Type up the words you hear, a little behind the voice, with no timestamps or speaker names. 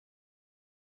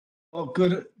Well,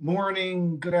 good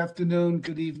morning, good afternoon,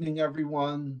 good evening,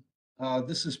 everyone.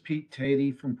 This is Pete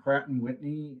Tatey from Pratt &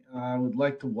 Whitney. I would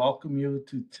like to welcome you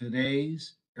to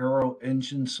today's Aero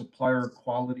Engine Supplier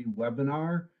Quality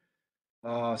webinar,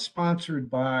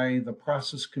 sponsored by the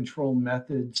Process Control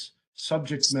Methods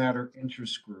Subject Matter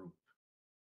Interest Group.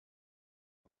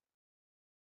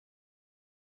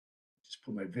 Just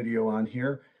put my video on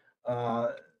here.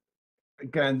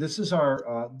 Again, this is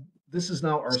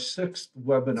now our sixth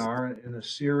webinar in a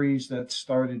series that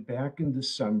started back in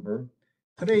December.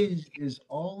 Today is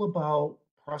all about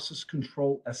process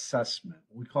control assessment.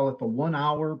 We call it the 1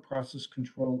 hour process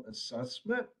control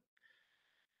assessment.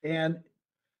 And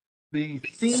the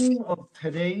theme of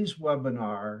today's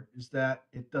webinar is that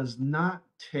it does not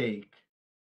take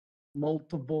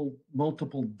multiple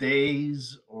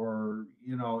days or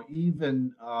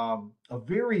even a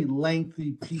very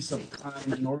lengthy piece of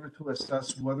time in order to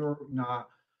assess whether or not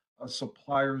a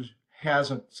supplier has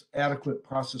an adequate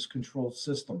process control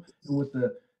system. And with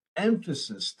the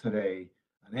emphasis today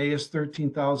on AS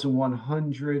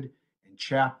 13100 and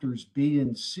chapters B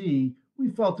and C, we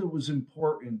felt it was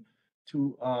important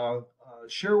to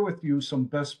share with you some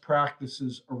best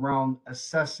practices around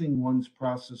assessing one's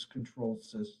process control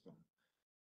system.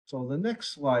 So the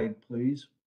next slide, please.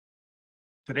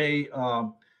 Today,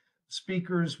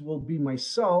 speakers will be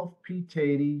myself, Pete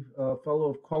Tatey, Fellow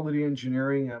of Quality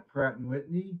Engineering at Pratt &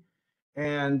 Whitney.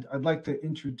 And I'd like to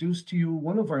introduce to you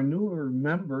one of our newer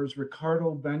members,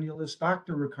 Ricardo Benulis,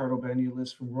 Dr. Ricardo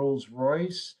Benulis from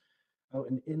Rolls-Royce out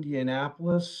in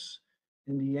Indianapolis,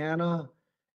 Indiana.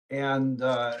 And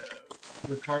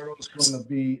Ricardo is going to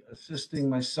be assisting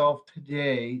myself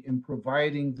today in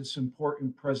providing this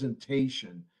important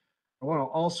presentation. I want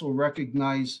to also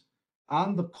recognize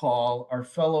on the call our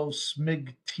fellow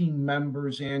SMIG team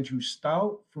members, Andrew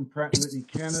Stout from Pratt & Whitney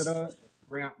Canada,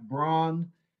 Grant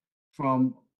Braun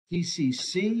from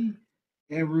PCC,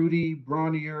 and Rudy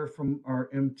Bronier from our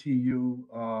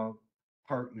MTU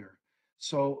partner.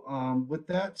 So with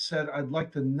that said, I'd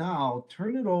like to now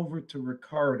turn it over to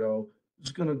Ricardo,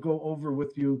 who's going to go over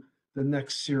with you the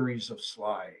next series of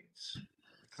slides.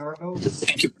 Ricardo?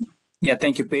 Thank you. Yeah,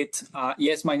 thank you, Pete.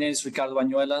 Yes, my name is Ricardo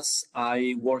Bañuelas.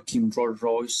 I work in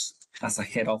Rolls-Royce as a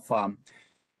head of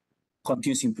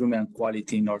continuous improvement and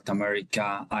quality in North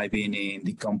America. I've been in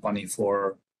the company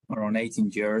for around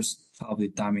 18 years, half the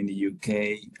time in the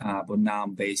UK, but now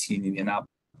I'm based in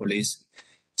Indianapolis.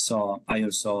 So I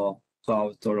also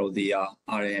co-author of the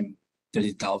RM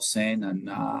 30,000 and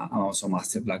I'm also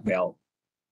Master Black Belt.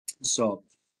 So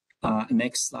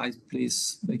next slide,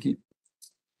 please, Becky.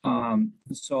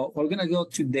 So we're gonna go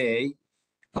today.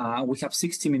 We have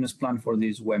 60 minutes planned for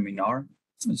this webinar.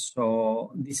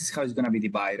 So this is how it's gonna be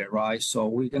divided, right? So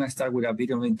we're gonna start with a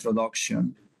video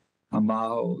introduction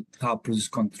about how process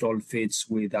control fits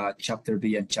with Chapter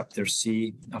B and Chapter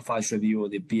C, a fast review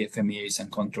of the PFMEAs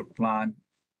and control plan,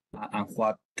 and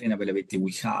what train availability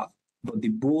we have. But the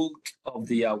bulk of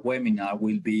the webinar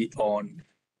will be on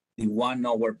the 1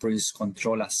 hour process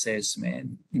control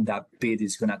assessment that Pete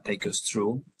is gonna take us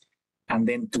through. And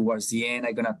then towards the end,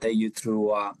 I'm gonna take you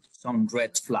through some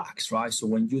red flags, right? So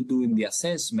when you're doing the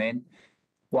assessment,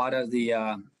 what are the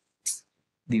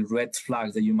red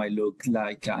flags that you might look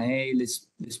like, hey, let's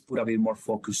put a bit more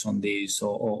focus on this,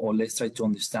 or let's try to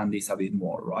understand this a bit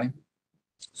more, right?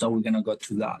 So we're gonna go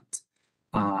through that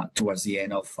towards the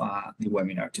end of the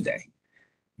webinar today.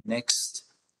 Next.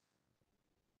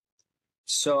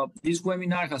 So this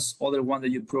webinar has other one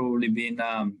that you've probably been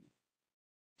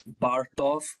part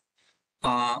of.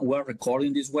 We're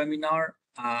recording this webinar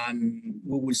and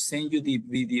we will send you the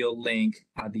video link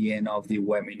at the end of the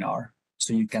webinar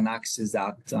so you can access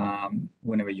that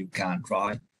whenever you can,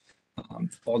 right?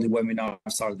 All the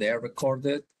webinars are there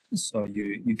recorded, so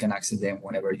you can access them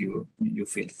whenever you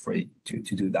feel free to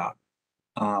do that.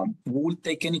 We will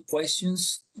take any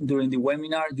questions during the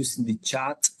webinar using the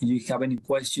chat. If you have any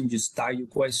questions, just type your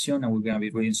question and we're going to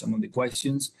be reading some of the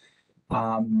questions.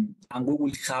 And we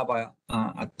will have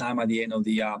a time at the end of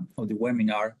the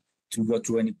webinar to go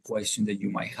through any question that you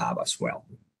might have as well.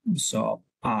 So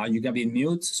you're going to be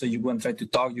mute, so you're going to try to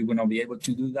talk. You're going to be able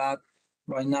to do that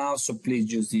right now. So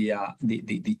please use the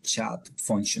chat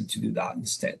function to do that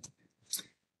instead.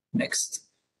 Next.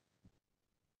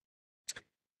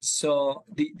 So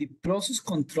the process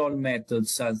control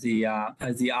methods as the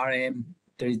RM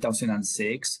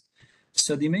 30006.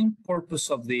 So the main purpose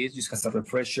of this, just as a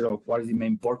refresher of what is the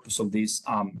main purpose of this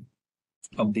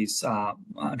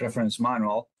reference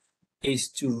manual, is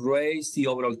to raise the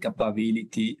overall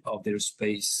capability of the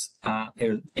aerospace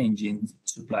engine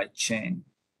supply chain.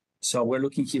 So we're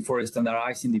looking here for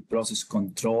standardizing the process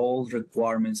control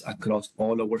requirements across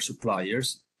all our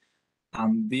suppliers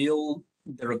and build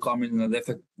the requirements and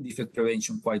defect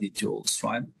prevention quality tools,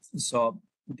 right? So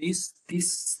this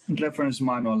reference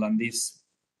manual and this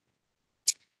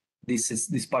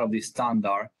part of the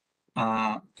standard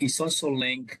is also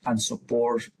linked and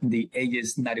support the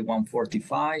AS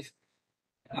 9145,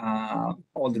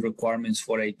 all the requirements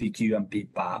for APQ and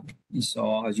PPAP.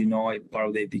 So as you know, part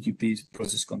of the APQP is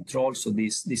process control. So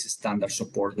this standard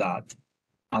support that,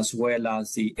 as well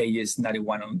as the AS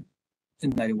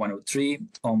 9103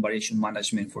 on variation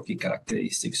management for key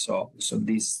characteristics. So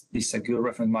this is a good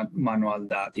reference manual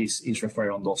that is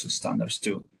referred on those standards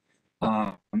too.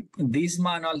 This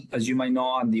manual, as you might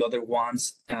know, and the other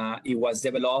ones, it was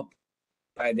developed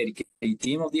by a dedicated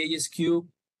team of the AESQ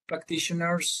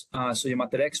practitioners, subject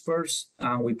matter experts,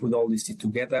 and we put all this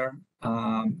together.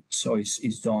 So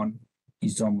it's done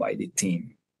by the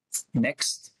team.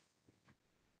 Next.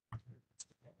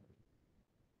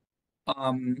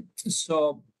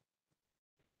 So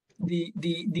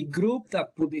the group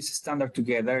that put this standard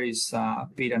together is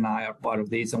Peter and I are part of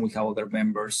this, and we have other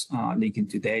members linking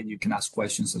to that. You can ask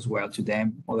questions as well to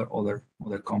them, other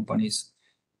companies.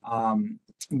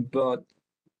 But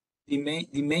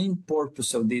the main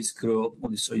purpose of this group, or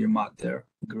the subject matter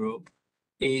group,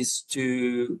 is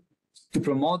to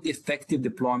promote the effective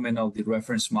deployment of the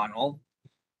reference manual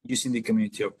using the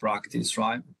community of practice,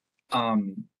 right?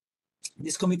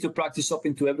 This community of practice is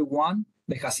open to everyone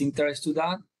that has interest to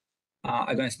that. I'm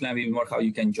going to explain a bit more how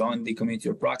you can join the community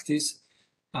of practice.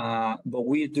 But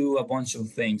we do a bunch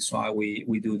of things, right?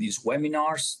 We do these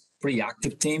webinars, pretty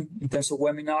active team in terms of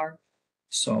webinar.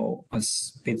 So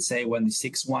as Pete said, we're in the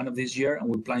 6th one of this year, and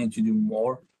we're planning to do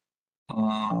more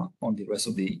on the rest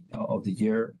of the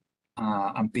year.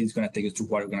 And Pete's going to take us through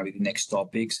what are going to be the next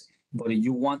topics. But if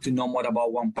you want to know more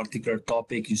about one particular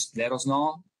topic, just let us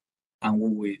know, and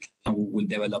we will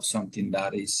develop something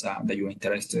that is that you're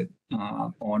interested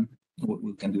on.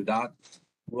 We can do that.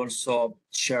 We also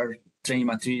share training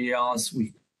materials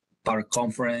with our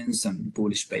conference and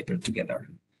publish paper together.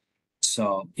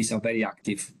 So it's a very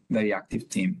active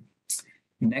team.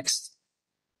 Next.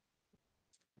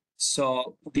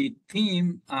 So the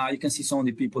team, you can see some of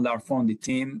the people that are from the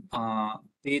team.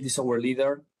 Pete is our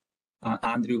leader.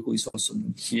 Andrew, who is also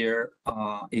here,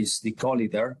 is the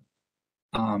co-leader.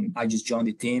 I just joined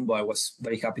the team, but I was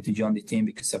very happy to join the team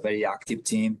because it's a very active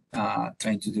team,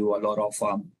 trying to do a lot of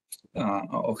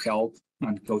help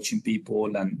and coaching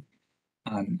people and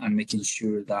making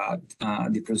sure that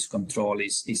the process control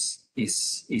is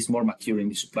more mature in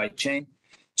the supply chain.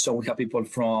 So we have people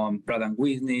from Pratt &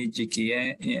 Whitney,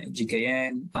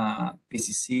 GKN,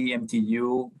 PCC,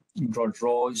 MTU,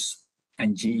 Rolls-Royce,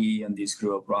 and GE in this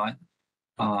group, right?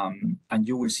 And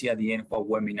you will see at the end what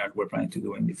webinar we're planning to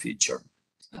do in the future.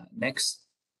 Next.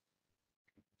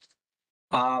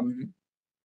 On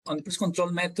the process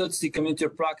control methods, the community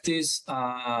of practice,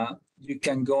 you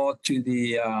can go to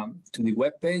the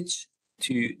web page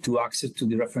to access to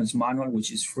the reference manual,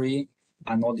 which is free,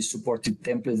 and all the supported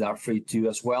templates are free too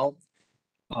as well.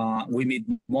 We meet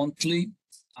monthly,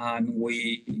 and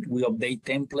we update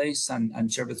templates and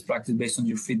share best practice based on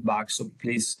your feedback. So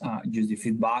please use the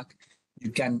feedback.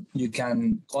 You can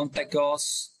contact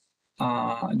us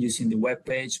using the web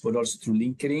page, but also through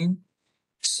LinkedIn.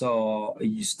 So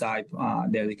you just type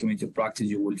there the community of practice,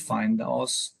 you will find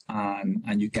us,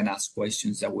 and you can ask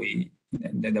questions that we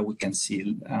can see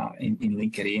in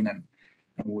LinkedIn, and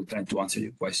we'll try to answer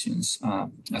your questions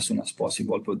as soon as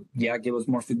possible. But yeah, give us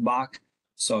more feedback.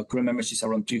 So current membership is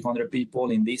around 300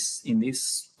 people in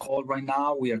this call right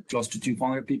now. We are close to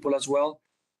 200 people as well.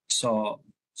 So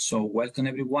welcome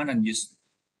everyone, and just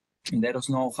let us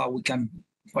know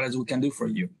what else we can do for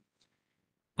you.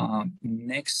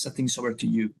 Next, I think it's over to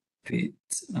you, Pete.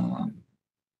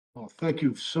 Well, thank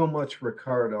you so much,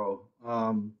 Ricardo.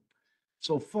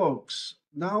 So folks,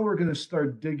 now we're going to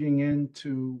start digging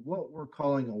into what we're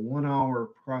calling a 1-hour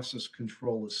process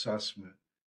control assessment.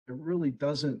 It really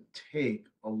doesn't take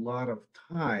a lot of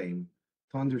time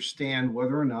to understand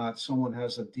whether or not someone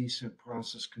has a decent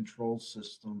process control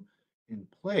system in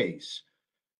place.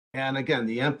 And again,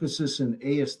 the emphasis in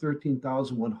AS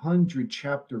 13100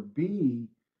 Chapter B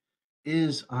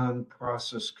is on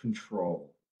process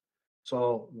control.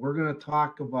 So we're going to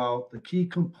talk about the key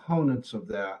components of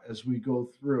that as we go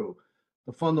through.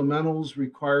 The fundamentals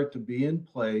required to be in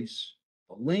place,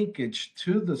 the linkage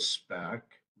to the spec,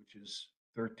 which is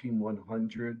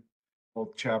 13100,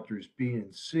 both chapters B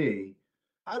and C.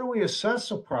 How do we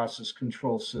assess a process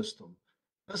control system?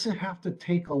 Doesn't have to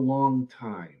take a long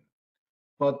time.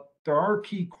 But there are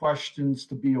key questions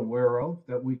to be aware of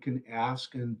that we can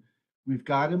ask, and we've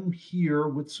got them here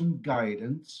with some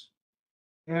guidance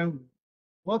and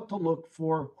what to look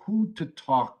for, who to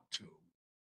talk to.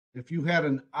 If you had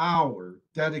an hour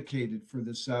dedicated for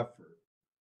this effort,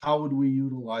 how would we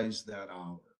utilize that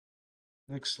hour?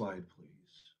 Next slide, please.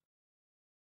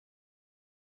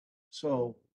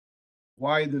 So,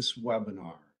 why this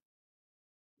webinar?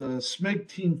 The SMIG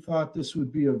team thought this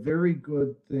would be a very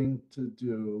good thing to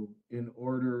do in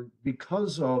order,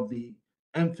 because of the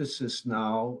emphasis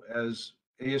now as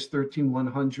AS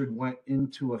 13100 went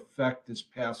into effect this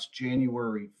past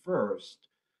January 1st.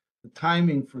 The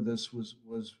timing for this was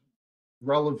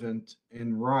relevant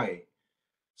and right.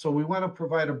 So we want to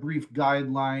provide a brief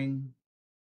guideline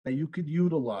that you could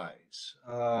utilize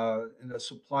in a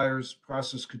supplier's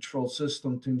process control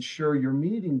system to ensure you're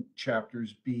meeting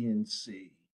chapters B and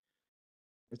C.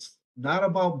 It's not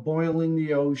about boiling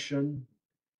the ocean.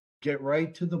 Get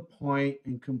right to the point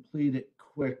and complete it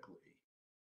quickly.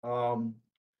 It'll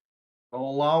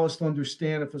allow us to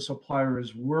understand if a supplier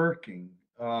is working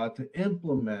to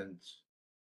implement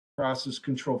process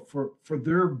control for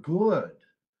their good,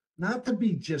 not to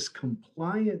be just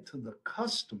compliant to the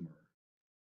customer.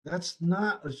 That's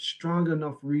not a strong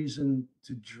enough reason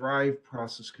to drive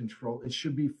process control. It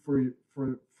should be for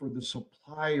the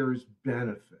supplier's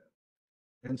benefit.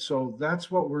 And so that's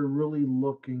what we're really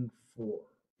looking for.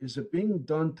 Is it being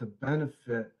done to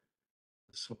benefit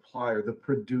the supplier, the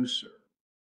producer?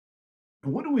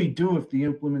 And what do we do if the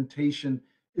implementation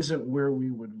isn't where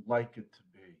we would like it to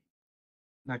be?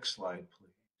 Next slide, please.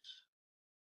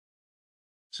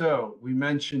 So we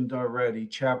mentioned already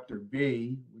Chapter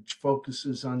B, which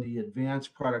focuses on the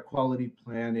advanced product quality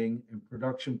planning and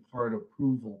production part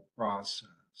approval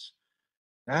process.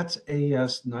 That's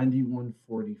AS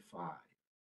 9145.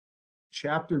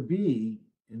 Chapter B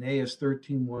in AS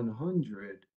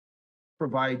 13100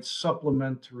 provides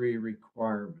supplementary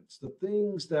requirements, the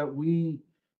things that we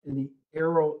in the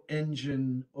aero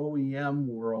engine OEM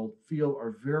world feel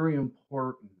are very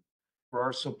important for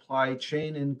our supply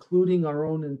chain, including our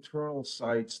own internal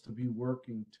sites to be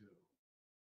working to.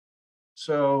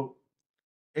 So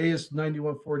AS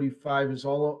 9145 is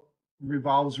all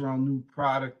revolves around new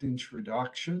product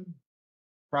introduction,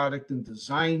 product and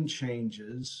design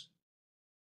changes,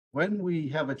 when we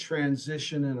have a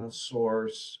transition in a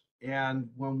source, and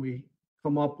when we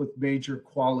come up with major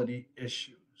quality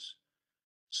issues.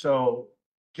 So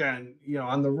again,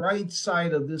 on the right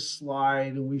side of this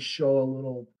slide, we show a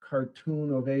little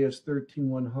cartoon of AS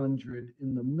 13100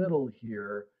 in the middle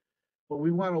here, but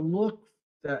we want to look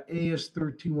that AS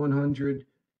 13100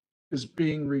 is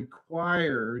being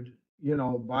required,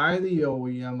 by the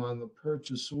OEM on the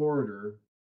purchase order.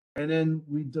 And then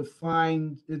we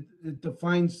define it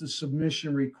defines the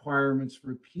submission requirements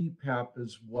for PPAP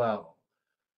as well.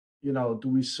 Do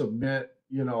we submit,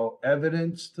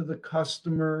 evidence to the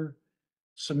customer,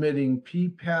 submitting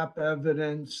PPAP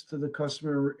evidence to the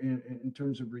customer in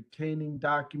terms of retaining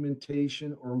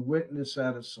documentation or witness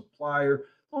at a supplier?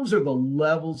 Those are the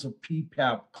levels of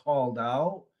PPAP called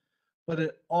out, but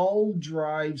it all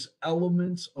drives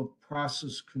elements of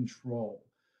process control.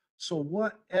 So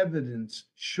what evidence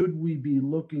should we be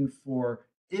looking for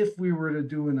if we were to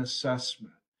do an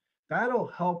assessment? That'll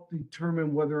help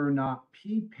determine whether or not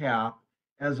PPAP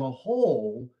as a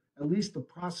whole, at least the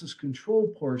process control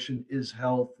portion, is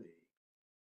healthy.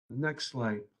 The next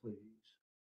slide, please.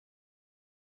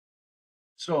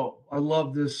 So I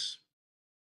love this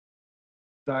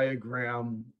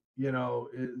diagram.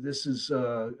 This is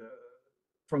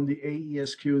from the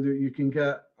AESQ that you can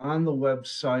get on the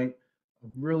website. A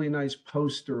really nice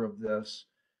poster of this,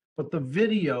 but the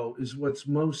video is what's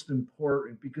most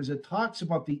important because it talks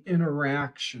about the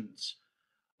interactions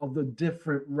of the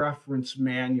different reference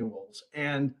manuals,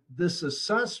 and this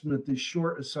assessment, this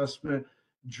short assessment,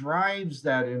 drives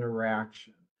that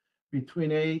interaction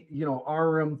between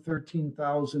RM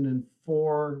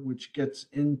 13004, which gets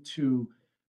into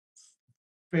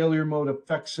failure mode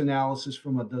effects analysis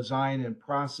from a design and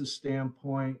process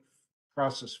standpoint,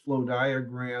 process flow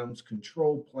diagrams,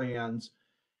 control plans,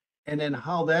 and then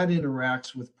how that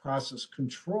interacts with process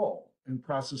control and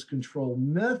process control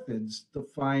methods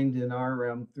defined in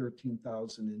RM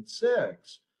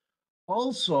 13006.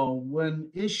 Also, when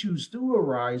issues do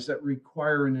arise that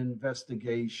require an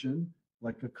investigation,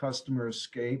 like a customer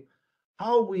escape,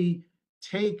 how we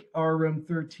take RM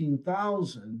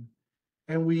 13000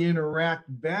 and we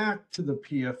interact back to the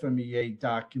PFMEA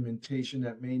documentation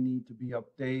that may need to be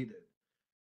updated.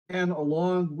 And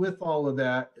along with all of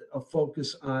that, a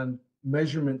focus on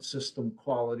measurement system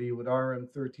quality with RM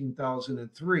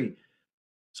 13003.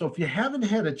 So if you haven't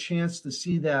had a chance to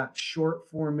see that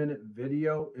short 4-minute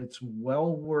video, it's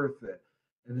well worth it.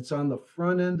 And it's on the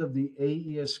front end of the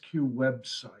AESQ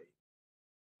website.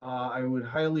 I would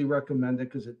highly recommend it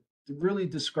because it really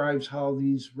describes how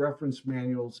these reference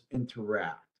manuals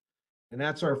interact. And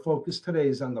that's our focus today,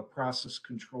 is on the process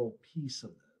control piece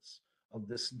of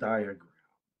this diagram.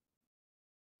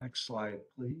 Next slide,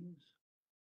 please.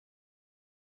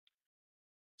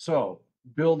 So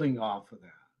building off of that,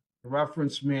 the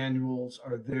reference manuals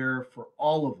are there for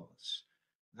all of us,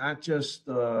 not just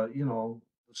the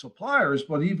suppliers,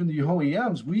 but even the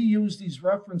OEMs. We use these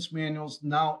reference manuals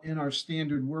now in our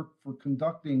standard work for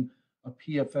conducting a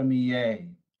PFMEA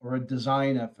or a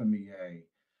design FMEA.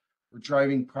 We're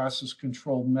driving process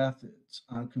control methods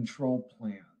on control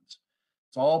plans.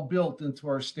 It's all built into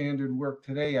our standard work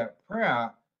today at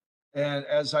Pratt. And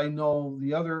as I know,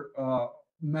 the other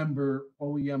member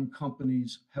OEM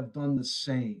companies have done the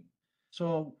same.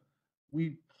 So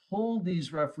we pull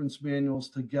these reference manuals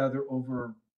together over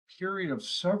a period of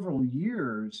several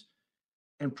years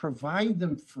and provide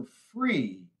them for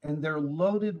free. And they're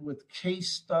loaded with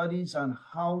case studies on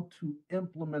how to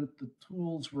implement the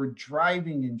tools we're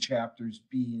driving in chapters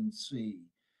B and C.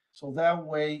 So that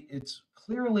way it's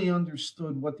clearly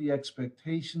understood what the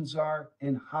expectations are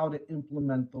and how to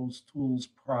implement those tools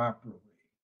properly.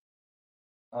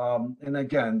 And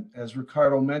again, as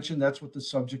Ricardo mentioned, that's what the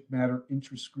subject matter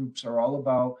interest groups are all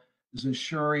about, is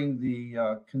ensuring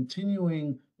the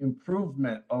continuing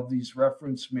improvement of these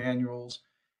reference manuals,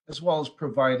 as well as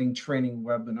providing training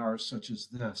webinars such as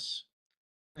this.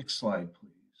 Next slide,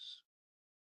 please.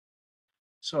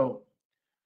 So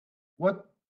what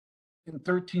in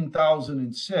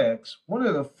 13,006, one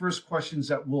of the first questions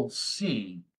that we'll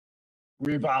see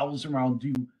revolves around, do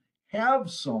you have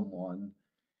someone,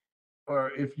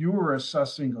 or if you were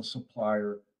assessing a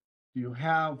supplier, do you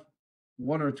have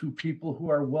one or two people who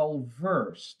are well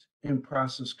versed in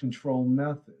process control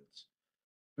methods?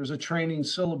 There's a training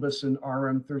syllabus in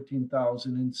RM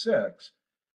 13,006.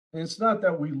 And it's not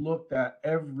that we looked at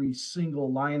every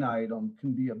single line item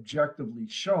can be objectively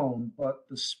shown, but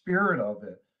the spirit of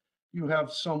it. You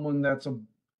have someone that's a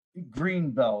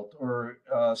green belt or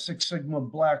Six Sigma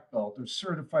black belt or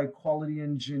certified quality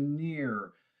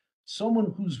engineer,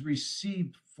 someone who's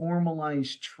received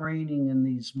formalized training in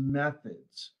these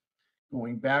methods.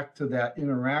 Going back to that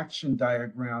interaction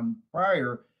diagram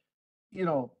prior,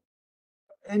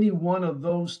 any one of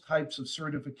those types of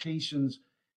certifications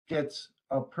gets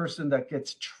a person that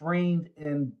gets trained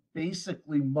in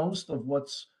basically most of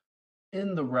what's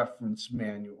in the reference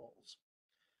manuals.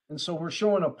 And so we're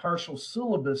showing a partial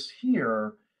syllabus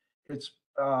here. It's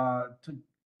to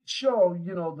show,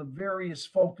 the various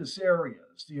focus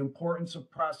areas, the importance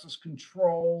of process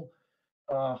control,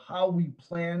 how we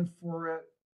plan for it,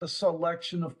 the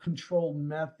selection of control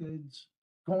methods,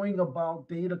 going about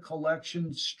data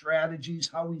collection strategies,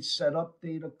 how we set up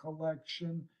data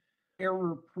collection,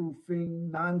 error proofing,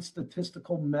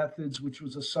 non-statistical methods, which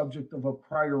was a subject of a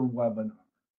prior webinar.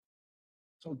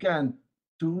 So again,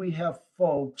 do we have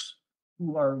folks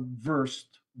who are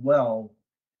versed well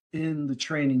in the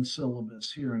training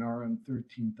syllabus here in RM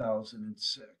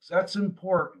 13,006? That's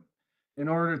important in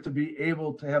order to be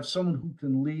able to have someone who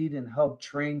can lead and help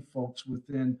train folks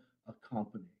within a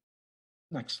company.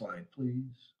 Next slide,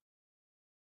 please.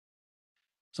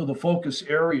 So the focus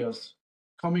areas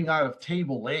coming out of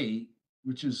Table 8,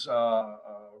 which is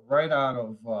right out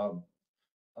of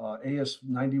AS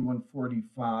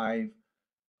 9145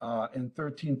 and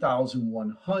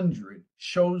 13,100,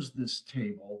 shows this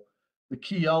table, the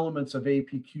key elements of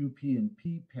APQP and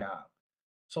PPAP.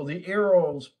 So the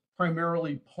arrows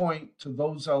primarily point to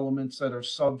those elements that are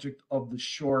subject of the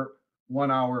short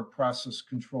 1-hour process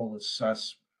control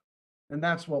assessment. And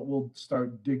that's what we'll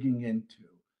start digging into.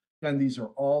 Again, these are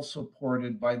all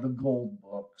supported by the gold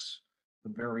books, the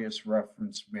various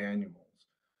reference manuals.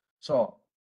 So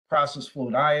process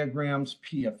flow diagrams,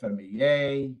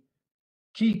 PFMEA,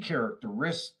 key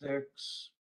characteristics,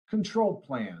 control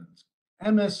plans,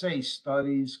 MSA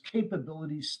studies,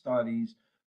 capability studies.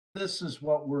 This is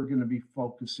what we're going to be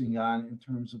focusing on in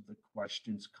terms of the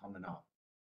questions coming up.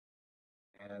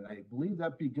 And I believe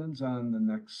that begins on the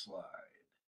next slide.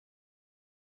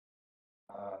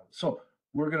 So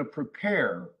we're going to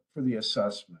prepare for the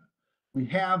assessment. We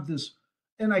have this,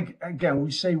 and again,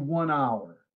 we say 1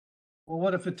 hour. Well,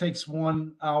 what if it takes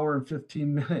 1 hour and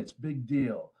 15 minutes? Big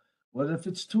deal. What if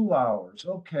it's 2 hours?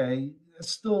 Okay,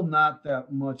 it's still not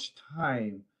that much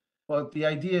time. But the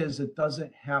idea is it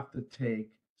doesn't have to take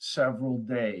several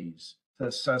days to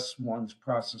assess one's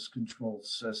process control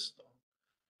system.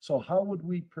 So how would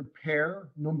we prepare?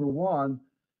 Number one,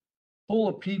 pull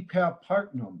a PPAP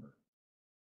part number,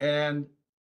 and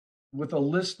with a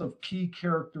list of key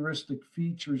characteristic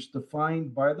features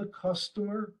defined by the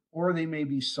customer, or they may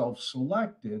be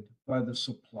self-selected by the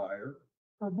supplier,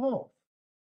 or both.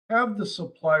 Have the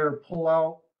supplier pull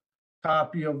out a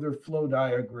copy of their flow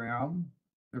diagram,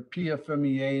 their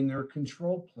PFMEA, and their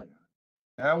control plan.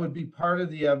 That would be part of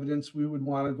the evidence we would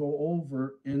want to go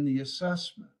over in the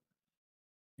assessment.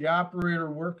 The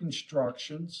operator work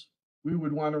instructions, we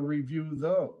would want to review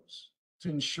those to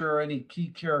ensure any key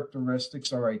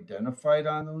characteristics are identified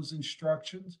on those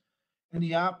instructions, and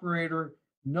the operator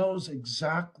knows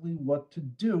exactly what to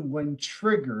do when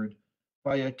triggered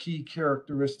by a key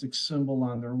characteristic symbol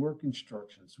on their work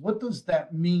instructions. What does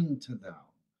that mean to them?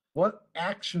 What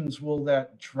actions will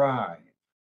that drive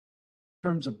in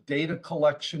terms of data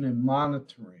collection and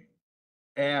monitoring?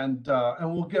 And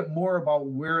we'll get more about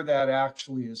where that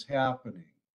actually is happening.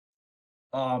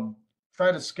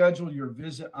 Try to schedule your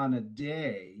visit on a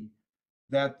day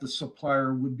that the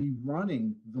supplier would be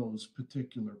running those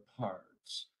particular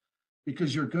parts,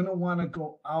 because you're going to want to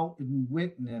go out and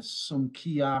witness some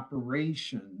key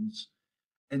operations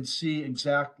and see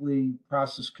exactly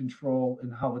process control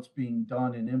and how it's being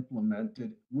done and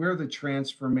implemented, where the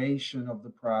transformation of the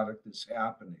product is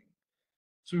happening.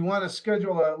 So we want to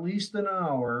schedule at least an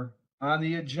hour on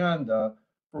the agenda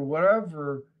for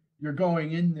whatever you're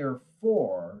going in there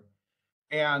for,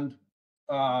 and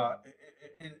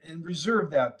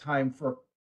reserve that time for a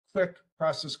quick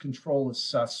process control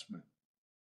assessment.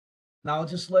 Now, I'll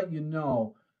just let you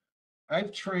know,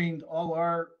 I've trained all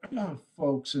our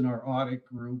folks in our audit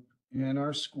group and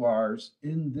our squares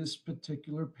in this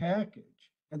particular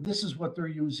package. And this is what they're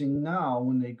using now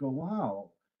when they go out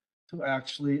to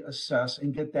actually assess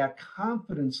and get that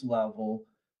confidence level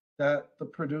that the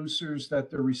producers that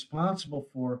they're responsible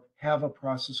for have a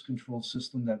process control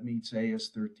system that meets AS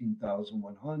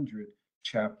 13100,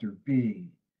 Chapter B.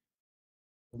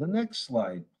 The next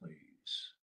slide,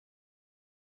 please.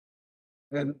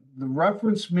 And the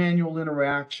reference manual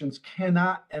interactions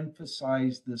cannot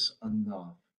emphasize this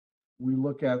enough. We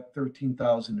look at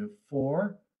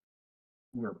 13,004,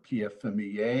 where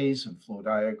PFMEAs and flow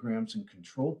diagrams and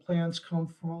control plans come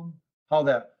from, how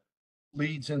that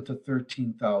leads into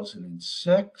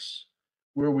 13,006,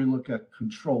 where we look at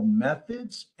control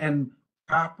methods and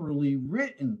properly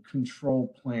written control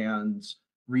plans,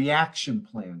 reaction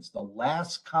plans, the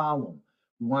last column.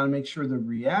 We want to make sure the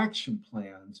reaction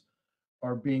plans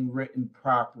are being written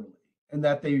properly and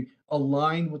that they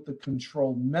align with the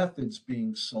control methods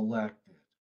being selected.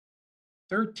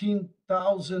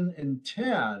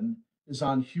 13,010 is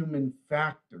on human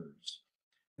factors.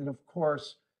 And of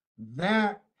course,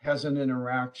 that has an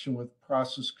interaction with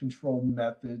process control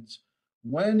methods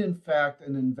when in fact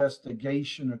an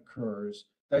investigation occurs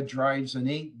that drives an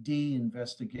 8D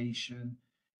investigation.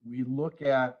 We look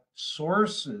at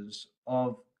sources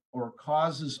of or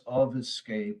causes of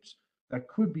escapes that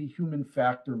could be human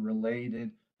factor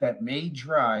related that may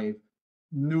drive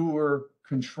newer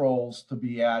controls to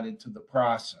be added to the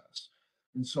process.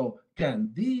 And so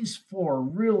again, these four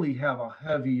really have a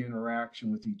heavy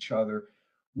interaction with each other.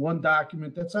 One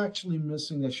document that's actually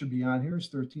missing that should be on here is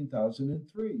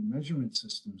 13,003, measurement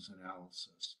systems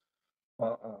analysis.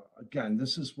 Again,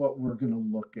 this is what we're going to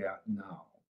look at now.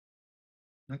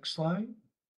 Next slide.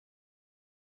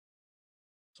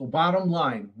 So bottom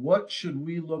line, what should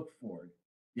we look for?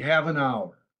 You have an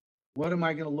hour. What am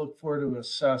I going to look for to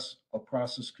assess a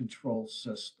process control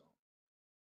system?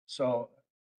 So,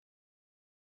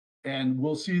 and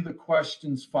we'll see the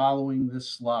questions following this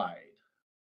slide.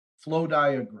 Flow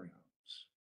diagrams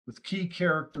with key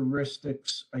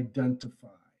characteristics identified,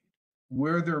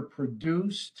 where they're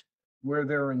produced, where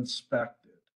they're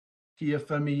inspected.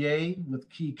 PFMEA with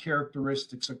key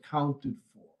characteristics accounted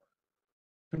for.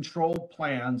 Control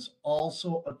plans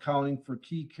also accounting for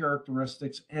key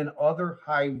characteristics and other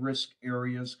high-risk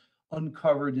areas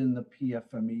uncovered in the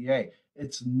PFMEA.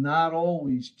 It's not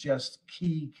always just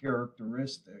key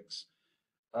characteristics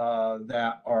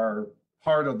that are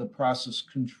part of the process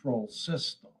control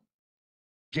system.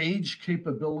 Gauge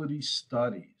capability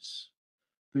studies,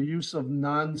 the use of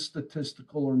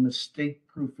non-statistical or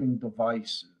mistake-proofing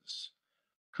devices,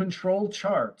 control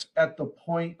charts at the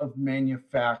point of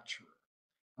manufacture,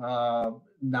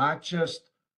 not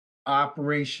just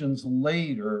operations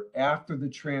later after the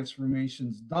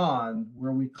transformation's done,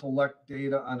 where we collect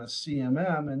data on a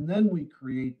CMM and then we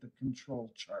create the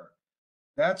control chart.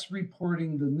 That's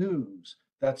reporting the news.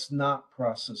 That's not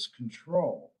process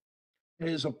control. It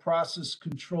is a process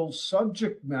control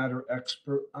subject matter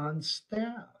expert on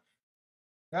staff.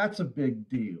 That's a big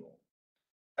deal.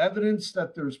 evidence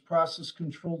that there's process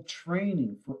control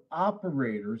training for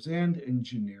operators and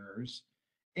engineers,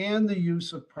 and the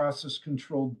use of process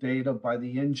control data by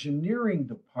the engineering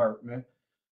department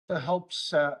to help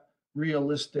set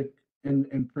realistic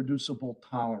and producible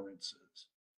tolerances.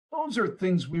 Those are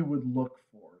things we would look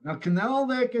for. Now, can all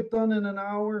that get done in an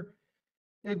hour?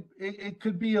 It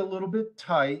could be a little bit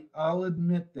tight, I'll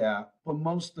admit that, but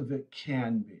most of it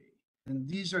can be. And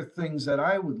these are things that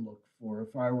I would look for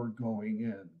if I were going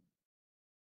in.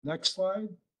 Next slide.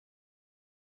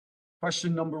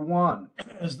 Question number 1,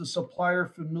 is the supplier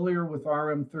familiar with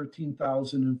RM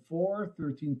 13004,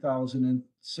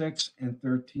 13006, and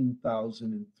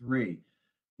 13003?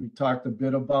 We talked a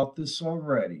bit about this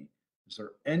already. Is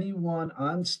there anyone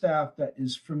on staff that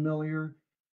is familiar?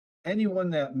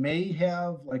 Anyone that may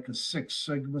have like a Six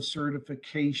Sigma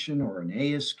certification or an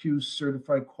AESQ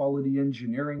certified quality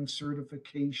engineering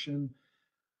certification?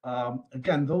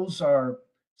 Again, those are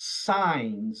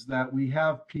signs that we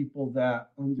have people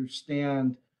that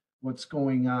understand what's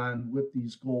going on with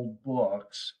these gold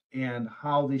books and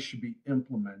how they should be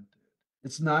implemented.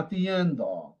 It's not the end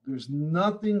all. There's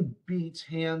nothing beats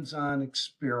hands-on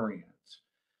experience.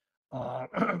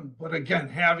 But again,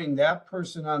 having that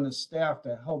person on the staff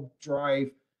to help drive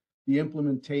the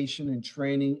implementation and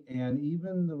training and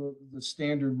even the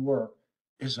standard work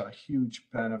is a huge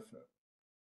benefit.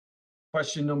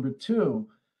 Question number 2,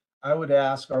 I would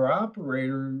ask, our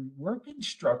operator work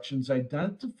instructions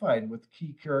identified with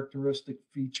key characteristic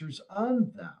features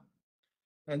on them?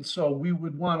 And so we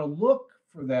would want to look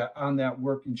for that on that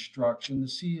work instruction to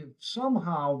see if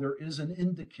somehow there is an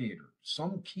indicator,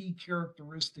 some key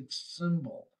characteristic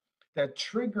symbol that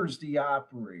triggers the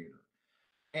operator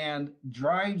and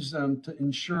drives them to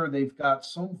ensure they've got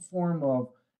some form of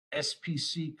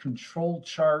SPC control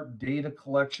chart, data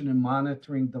collection and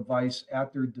monitoring device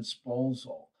at their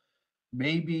disposal.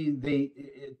 Maybe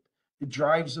it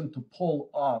drives them to pull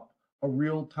up a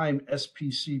real-time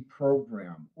SPC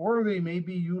program, or they may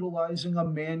be utilizing a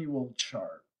manual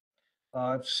chart.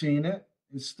 I've seen it.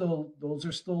 Those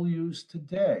are still used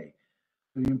today.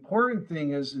 The important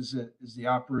thing is the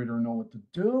operator know what to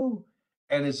do,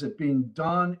 and is it being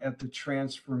done at the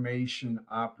transformation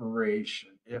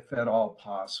operation, if at all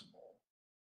possible?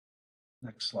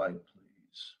 Next slide,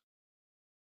 please.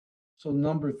 So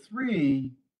number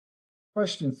 3,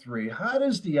 question 3, how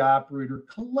does the operator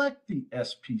collect the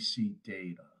SPC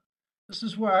data? This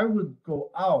is where I would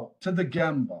go out to the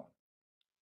Gemba.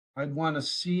 I'd want to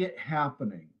see it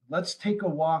happening. Let's take a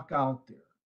walk out there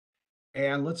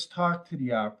and let's talk to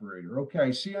the operator. Okay,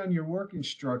 I see on your work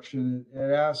instruction,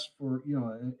 it asks for,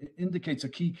 it indicates a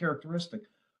key characteristic.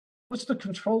 What's the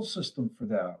control system for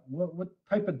that? What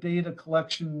type of data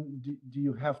collection do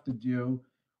you have to do?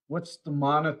 What's the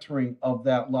monitoring of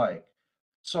that like?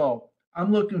 So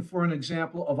I'm looking for an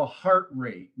example of a heart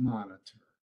rate monitor.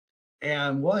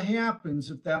 And what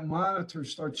happens if that monitor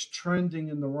starts trending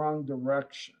in the wrong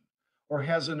direction or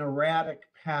has an erratic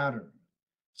pattern?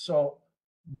 So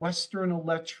Western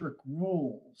Electric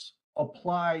rules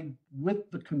applied with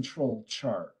the control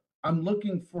chart. I'm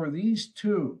looking for these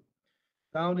two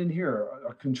down in here,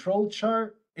 a control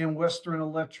chart and Western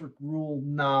Electric rule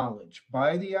knowledge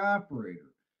by the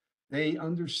operator. They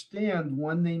understand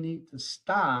when they need to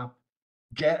stop,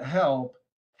 get help,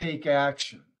 take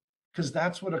action, because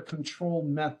that's what a control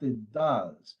method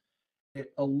does.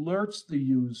 It alerts the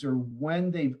user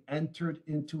when they've entered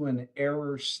into an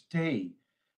error state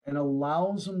and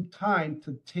allows them time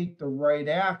to take the right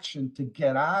action to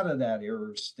get out of that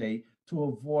error state to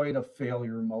avoid a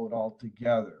failure mode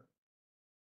altogether.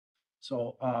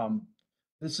 So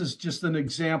this is just an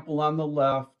example on the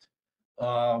left,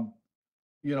 of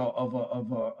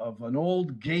an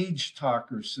old gauge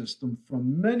talker system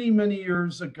from many, many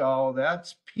years ago.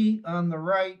 That's Pete on the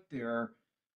right there,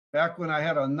 back when I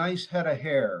had a nice head of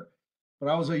hair. But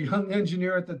I was a young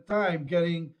engineer at the time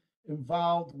getting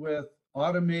involved with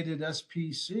automated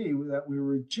SPC that we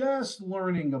were just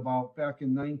learning about back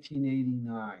in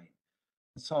 1989.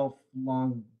 That's how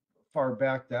far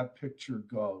back that picture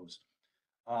goes.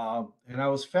 And I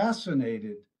was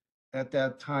fascinated at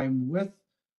that time with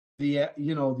the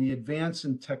advance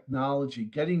in technology,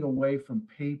 getting away from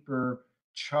paper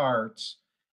charts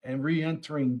and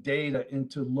re-entering data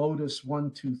into Lotus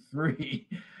 123.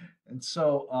 And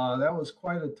so that was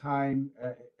quite a time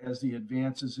as the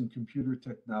advances in computer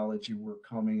technology were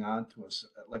coming onto us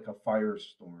like a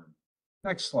firestorm.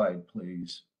 Next slide,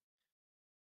 please.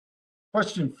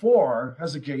 Question 4,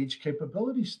 has a gauge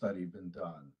capability study been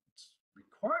done? It's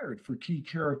required for key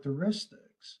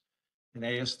characteristics in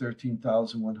AS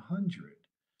 13100.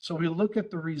 So we look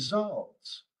at the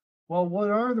results. Well, what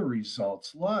are the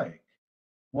results like?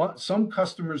 Some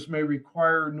customers may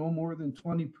require no more than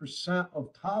 20%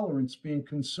 of tolerance being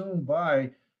consumed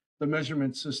by the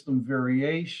measurement system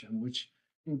variation, which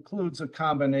includes a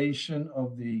combination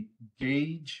of the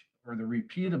gauge or the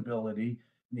repeatability,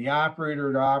 the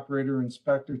operator to operator,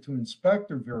 inspector to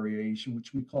inspector variation,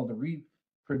 which we call the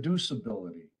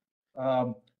reproducibility.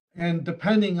 Um, and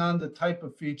depending on the type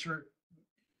of feature,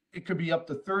 it could be up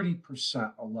to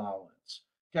 30% allowance.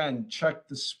 Again, check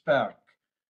the spec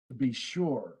to be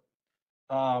sure.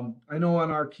 I know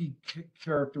on our key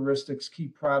characteristics, key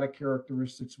product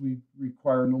characteristics, we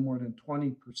require no more than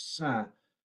 20%,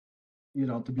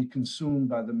 to be consumed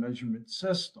by the measurement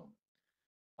system.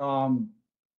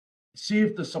 See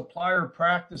if the supplier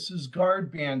practices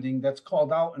guard banding that's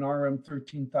called out in RM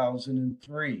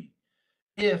 13003.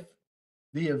 If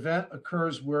the event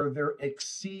occurs where they're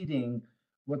exceeding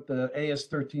what the AS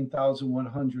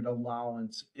 13100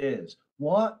 allowance is,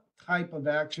 what type of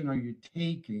action are you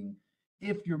taking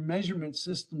if your measurement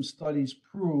system studies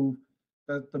prove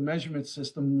that the measurement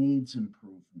system needs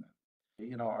improvement?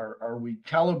 Are we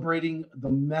calibrating the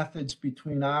methods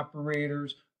between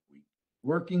operators?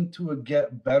 Working to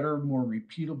get better, more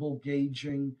repeatable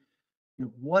gauging?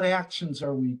 What actions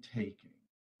are we taking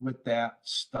with that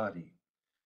study?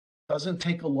 Doesn't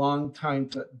take a long time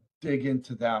to dig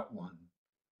into that one.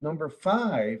 Number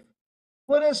 5,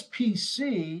 what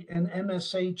SPC and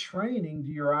MSA training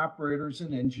do your operators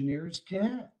and engineers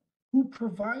get? Who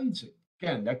provides it?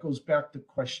 Again, that goes back to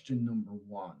question number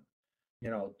 1.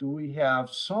 Do we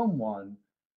have someone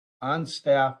on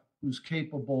staff who's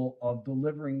capable of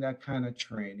delivering that kind of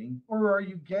training? Or are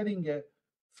you getting it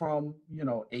from,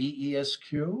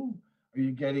 AESQ? Are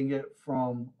you getting it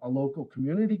from a local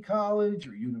community college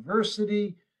or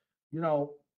university?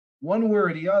 One way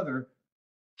or the other,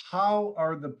 how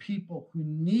are the people who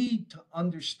need to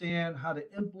understand how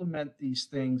to implement these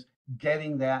things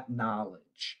getting that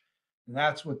knowledge? And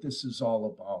that's what this is all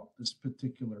about, this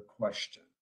particular question.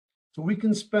 So we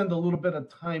can spend a little bit of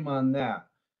time on that.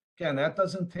 Again, that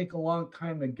doesn't take a long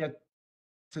time to get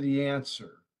to the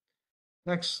answer.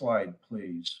 Next slide,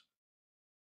 please.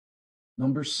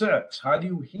 Number 6, how do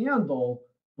you handle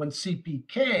when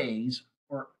CPKs,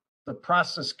 or the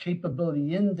process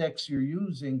capability index you're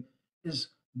using, is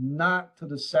not to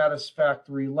the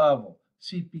satisfactory level?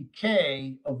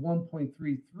 CPK of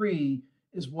 1.33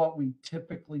 is what we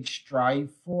typically strive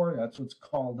for. That's what's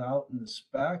called out in the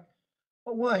spec.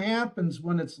 But what happens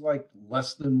when it's like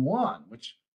less than 1,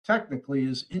 which technically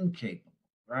is incapable,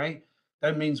 right?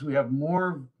 That means we have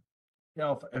more,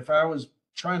 if I was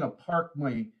trying to park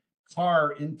my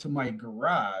car into my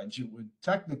garage, it would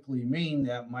technically mean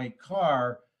that my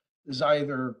car is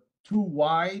either too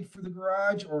wide for the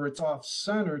garage or it's off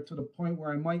center to the point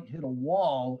where I might hit a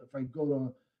wall if I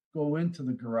go into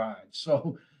the garage.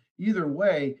 So either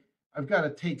way, I've got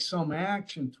to take some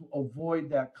action to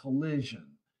avoid that collision.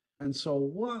 And so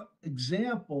what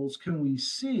examples can we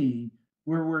see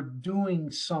where we're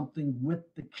doing something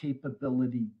with the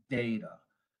capability data?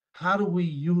 How do we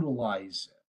utilize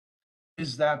it?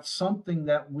 Is that something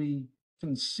that we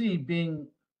can see being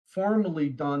formally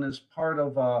done as part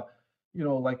of a,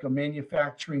 like a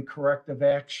manufacturing corrective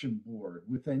action board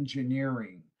with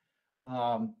engineering?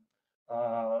 How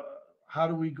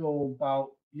do we go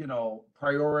about,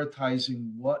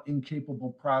 prioritizing what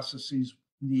incapable processes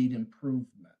need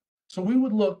improvement? So we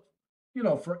would look,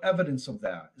 for evidence of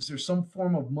that. Is there some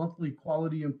form of monthly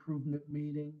quality improvement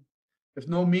meeting? If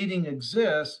no meeting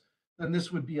exists, then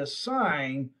this would be a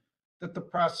sign that the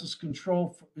process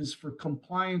control is for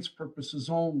compliance purposes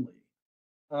only.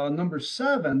 Number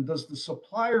 7, does the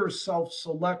supplier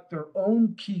self-select their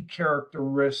own key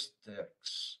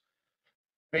characteristics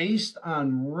based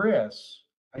on risks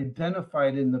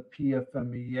identified in the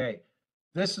PFMEA?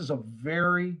 This is a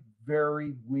very,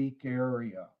 very weak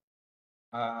area.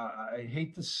 I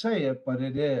hate to say it, but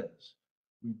it is.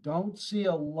 We don't see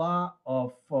a lot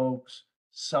of folks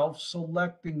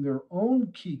self-selecting their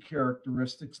own key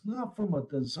characteristics, not from a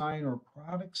design or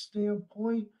product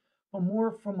standpoint, but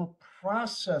more from a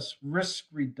process risk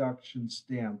reduction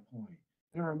standpoint.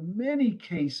 There are many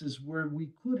cases where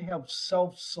we could have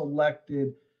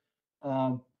self-selected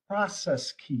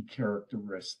process key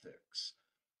characteristics,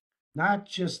 not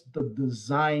just the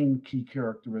design key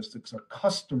characteristics a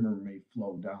customer may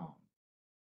flow down.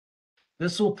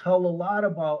 This will tell a lot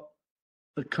about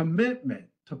the commitment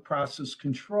to process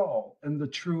control and the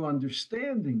true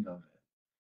understanding of it.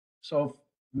 So if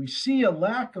we see a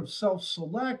lack of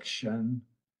self-selection,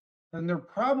 then they're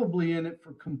probably in it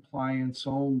for compliance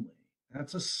only.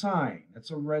 That's a sign,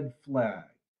 that's a red flag.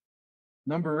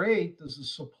 Number 8, does the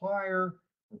supplier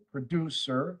or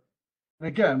producer. And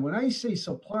again, when I say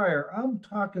supplier, I'm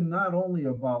talking not only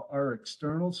about our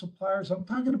external suppliers, I'm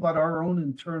talking about our own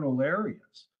internal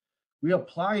areas. We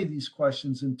apply these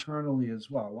questions internally as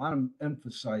well. I want to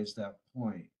emphasize that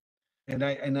point. And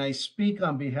I speak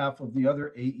on behalf of the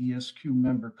other AESQ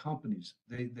member companies.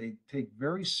 They take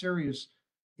very serious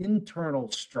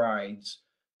internal strides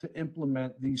to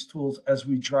implement these tools as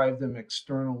we drive them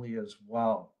externally as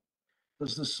well.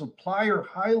 Does the supplier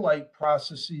highlight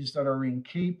processes that are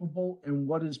incapable and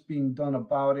what is being done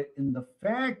about it in the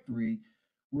factory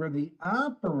where the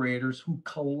operators who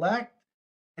collect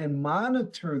and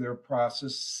monitor their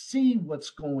process see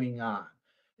what's going on?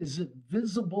 Is it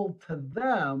visible to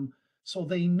them so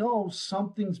they know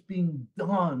something's being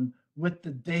done with the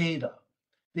data?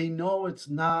 They know it's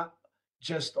not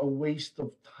just a waste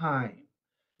of time.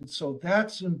 And so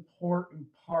that's important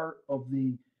part of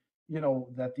the,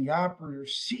 that the operator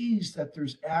sees that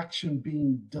there's action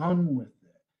being done with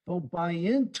it. They'll buy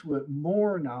into it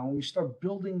more now. We start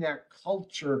building that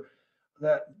culture,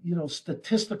 that,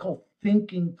 statistical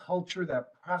thinking culture,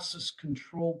 that process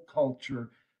control culture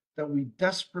that we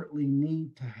desperately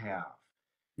need to have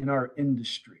in our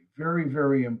industry. Very,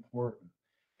 very important.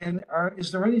 And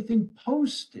is there anything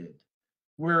posted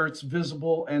where it's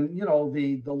visible and,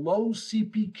 the low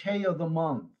CPK of the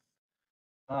month?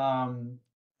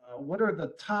 What are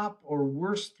the top or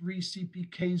worst 3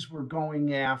 CPKs we're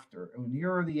going after? And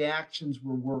here are the actions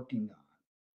we're working on.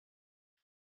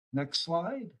 Next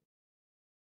slide.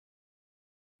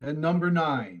 And number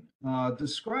 9,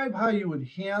 describe how you would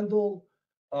handle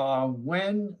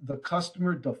when the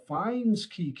customer defines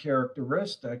key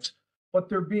characteristics, but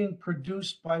they're being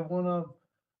produced by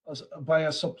by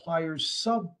a supplier's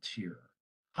sub-tier.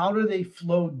 How do they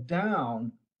flow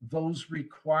down those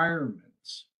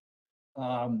requirements?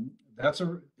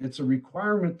 It's a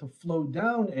requirement to flow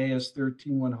down AS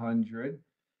 13100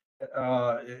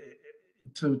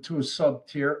 to a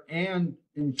sub-tier and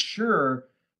ensure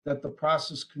that the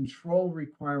process control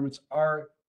requirements are,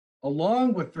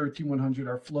 along with 13100,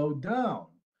 are flowed down.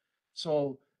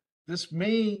 So this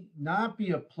may not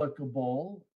be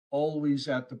applicable always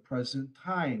at the present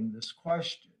time, this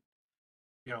question.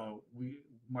 We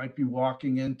might be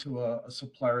walking into a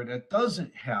supplier that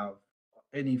doesn't have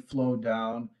any flow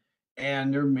down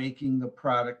and they're making the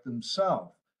product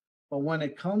themselves. But when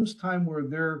it comes time where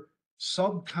they're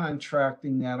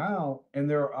subcontracting that out and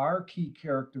there are key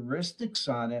characteristics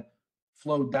on it,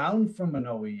 flow down from an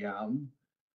OEM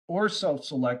or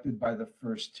self-selected by the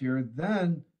first tier,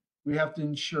 then we have to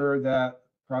ensure that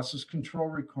process control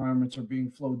requirements are being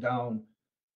flowed down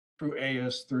through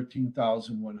AS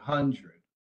 13100.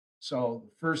 So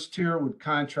the first tier would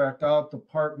contract out the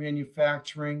part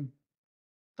manufacturing.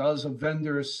 Does a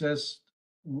vendor assist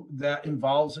that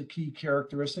involves a key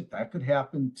characteristic? That could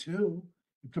happen too.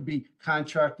 It could be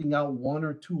contracting out 1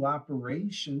 or 2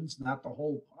 operations, not the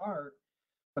whole part.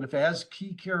 But if it has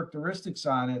key characteristics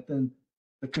on it, then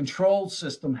the control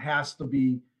system has to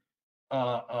be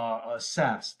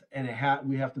assessed, and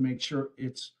we have to make sure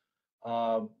it's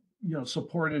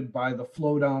supported by the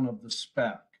flow down of the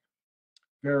spec.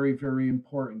 Very, very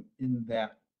important in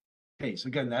that case.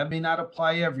 Again, that may not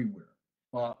apply everywhere,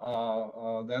 but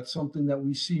that's something that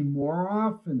we see more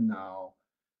often now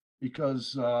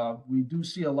because we do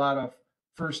see a lot of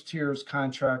first tiers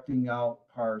contracting out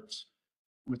parts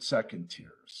with second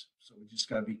tiers. So we just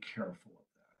got to be careful of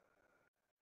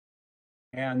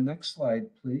that. And next slide,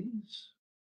 please.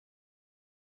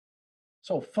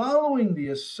 So following the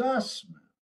assessment,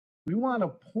 we want to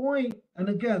point, and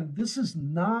again, this is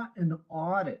not an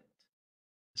audit.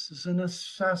 This is an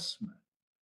assessment.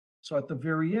 So at the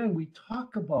very end, we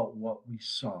talk about what we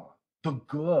saw, the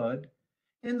good,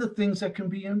 and the things that can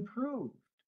be improved.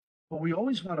 But we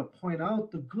always want to point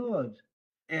out the good.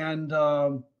 And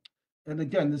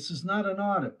again, this is not an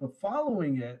audit, but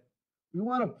following it, we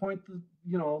want to point to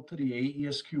the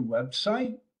AESQ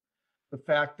website, the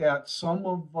fact that some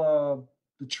of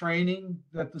the training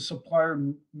that the supplier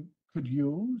could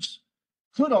use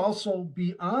could also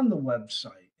be on the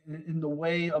website in the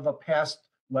way of a past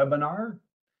webinar.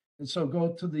 And so go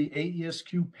to the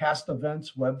AESQ past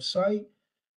events website,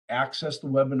 access the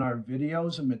webinar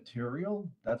videos and material.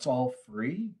 That's all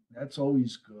free. That's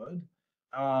always good.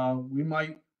 We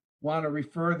might want to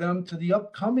refer them to the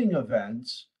upcoming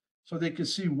events so they can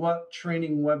see what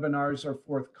training webinars are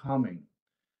forthcoming.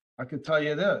 I could tell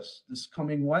you this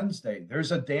coming Wednesday,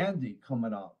 there's a dandy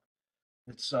coming up.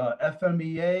 It's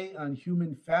FMEA on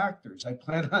human factors. I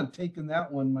plan on taking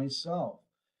that one myself.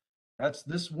 That's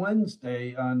this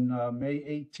Wednesday on May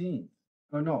 18th.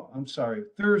 Oh, no, I'm sorry,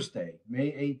 Thursday,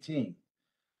 May 18th.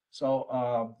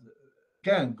 So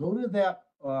Again, go to that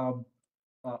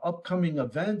upcoming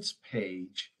events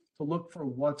page to look for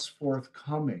what's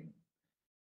forthcoming.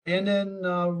 And then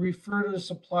refer to the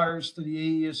suppliers to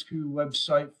the AESQ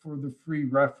website for the free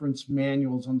reference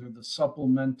manuals under the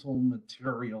supplemental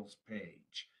materials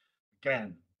page.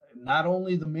 Again, not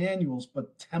only the manuals,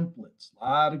 but templates, a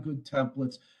lot of good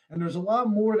templates. And there's a lot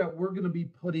more that we're going to be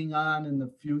putting on in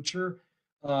the future.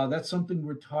 That's something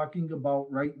we're talking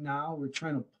about right now. We're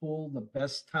trying to pull the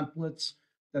best templates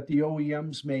that the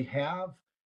OEMs may have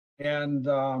and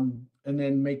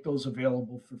then make those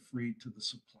available for free to the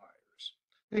suppliers.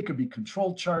 They could be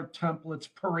control chart templates,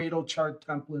 Pareto chart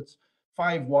templates,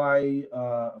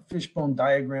 5Y fishbone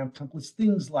diagram templates,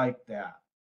 things like that.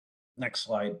 Next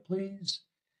slide, please.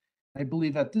 I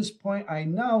believe at this point, I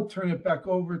now turn it back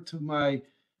over to my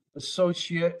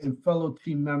associate and fellow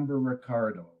team member,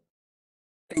 Ricardo.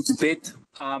 Thank you, Pete.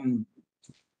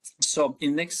 So in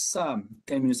the next 10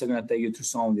 minutes, I'm going to take you through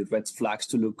some of the red flags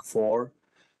to look for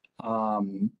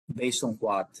based on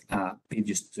what Pete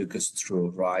just took us through,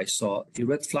 right? So the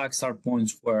red flags are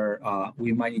points where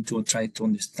we might need to try to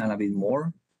understand a bit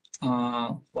more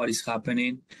what is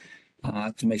happening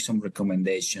to make some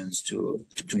recommendations to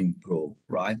improve,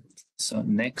 right? So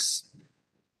next.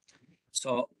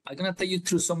 So I'm going to take you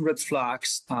through some red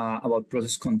flags about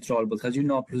process control, but as you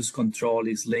know, process control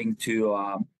is linked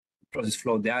to process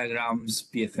flow diagrams,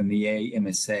 PFMEA,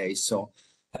 MSA. So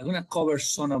I'm going to cover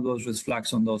some of those red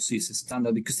flags on those CSS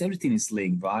standard because everything is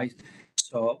linked, right?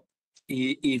 So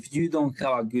if you don't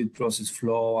have a good process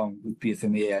flow with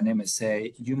PFMEA and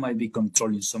MSA, you might be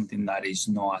controlling something that is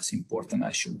not as important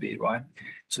as should be, right?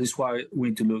 So this is why we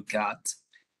need to look at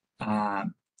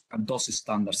those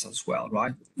standards as well,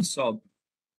 right? So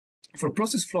for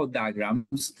process flow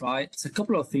diagrams, right, it's a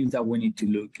couple of things that we need to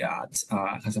look at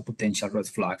as a potential red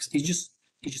flags. It's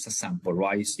just a sample,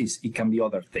 right? It can be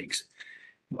other things.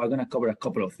 We're going to cover a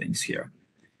couple of things here.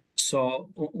 So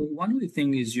one of the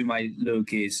things you might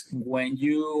look is when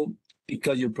you pick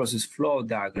out your process flow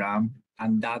diagram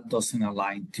and that doesn't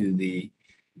align to the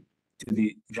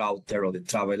router or the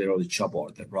traveler or the job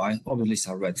order, right? Obviously, it's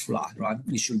a red flag, right?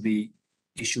 It should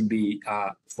be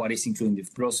what is included in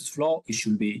the process flow. It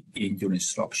should be in your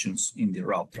instructions in the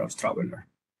router or traveler.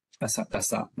 That's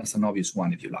an obvious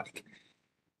one if you like.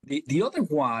 The other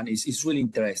one is really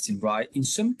interesting, right? In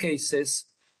some cases,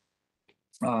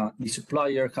 the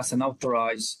supplier has an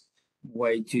authorized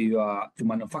way to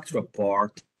manufacture a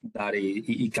part that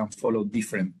it can follow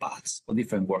different paths or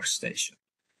different workstation.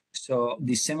 So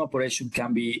the same operation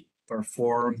can be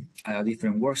performed at a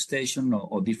different workstation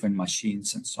or different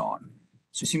machines and so on.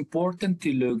 So it's important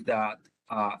to look that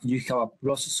you have a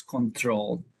process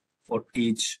control for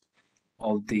each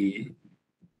of the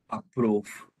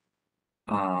approved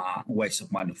ways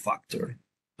of manufacture.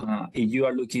 If you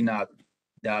are looking at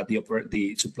that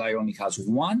the supplier only has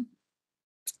one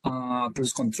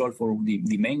process control for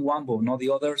the main one, but not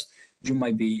the others, you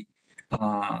might be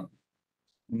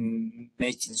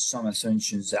making some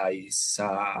assumptions that is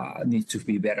need to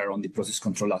be better on the process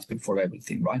control aspect for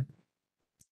everything, right?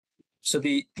 So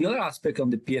the other aspect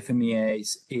of the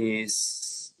PFMEAs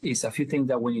is a few things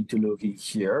that we need to look in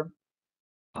here.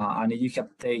 And if you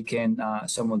have taken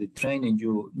some of the training,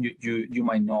 you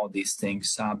might know these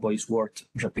things, but it's worth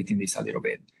repeating this a little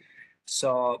bit.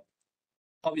 So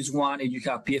obvious one, if you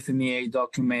have PFMEA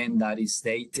document that is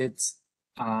dated,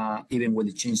 even when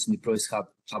the changes in the process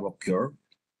have occurred.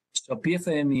 So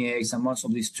PFMEAs and most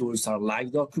of these tools are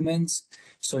live documents,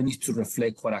 so it needs to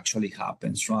reflect what actually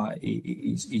happens, right?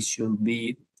 It should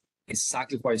be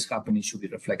exactly what is happening, it should be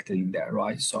reflected in there,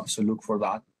 right? So look for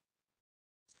that.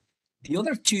 The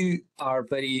other two are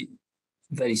very,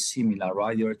 very similar,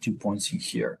 right? There are 2 points in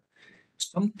here.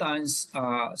 Sometimes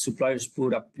suppliers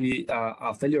put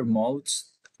a failure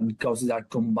modes because they are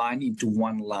combined into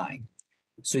one line.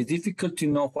 So it's difficult to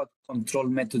know what control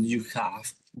method you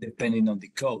have depending on the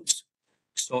codes.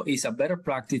 So it's a better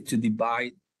practice to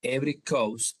divide every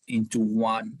code into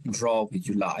one row, if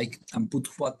you like, and put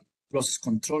what process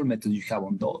control method you have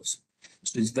on those.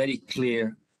 So it's very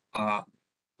clear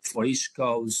for each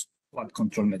code what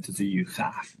control method do you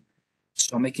have.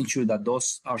 So making sure that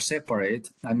those are separate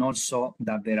and also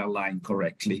that they're aligned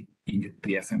correctly in your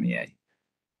PFMEA.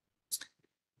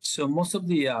 So most of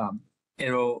the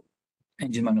aero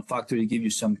engine manufacturers give you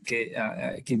some key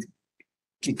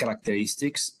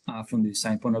characteristics from the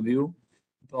design point of view,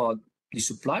 but the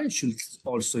supplier should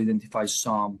also identify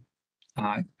some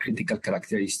critical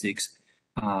characteristics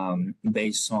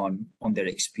based on their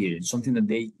experience, something that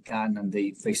they can and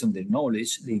they, based on their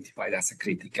knowledge, they identify as a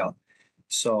critical.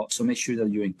 So make sure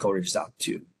that you encourage that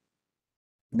too.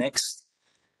 Next,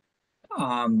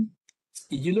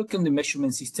 if you look on the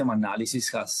measurement system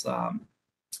analysis as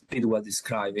Pete was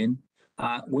describing,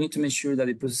 we need to make sure that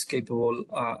the process is capable,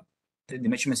 the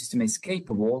measurement system is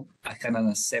capable at an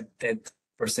accepted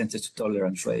percentage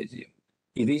tolerance ratio.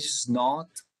 If it's not,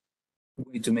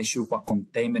 we need to make sure what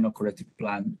containment or corrective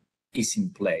plan is in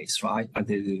place, right? Are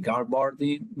they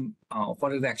regarding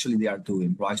what actually they are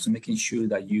doing, right? So making sure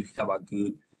that you have a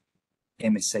good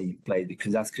MSA in place,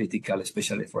 because that's critical,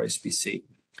 especially for SPC.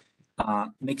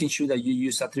 Making sure that you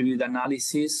use attribute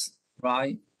analysis,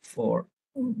 right, for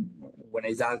when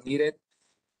it's needed,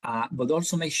 but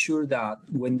also make sure that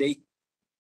when they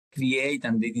create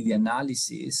and they did the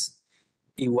analysis,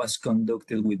 it was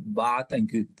conducted with bad and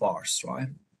good parts, right?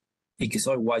 Because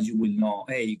otherwise you will know,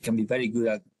 hey, you can be very good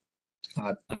at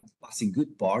passing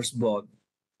good parts, but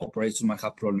operators might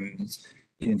have problems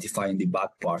identifying the bad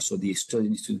parts. So the study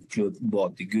needs to include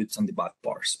both the goods and the bad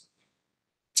parts.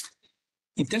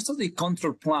 In terms of the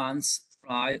control plans,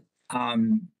 right,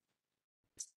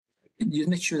 you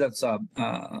make sure that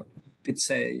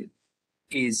it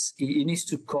needs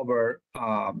to cover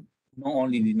not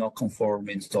only the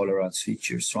non-conforming tolerance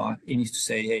features, right? It needs to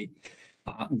say, hey,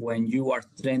 when you are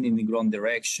trending in the wrong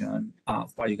direction,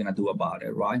 what are you going to do about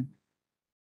it, right?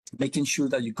 Making sure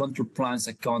that your control plans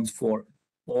account for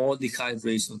all the high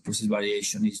rates of process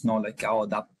variation. It's not like, oh,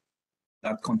 that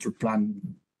control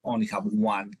plan only have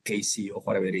one KC or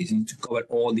whatever it is. You need to cover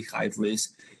all the high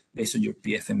risks based on your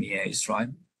PFMEAs, right?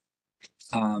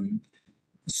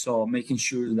 So making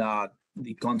sure that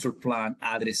the control plan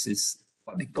addresses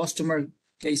what the customer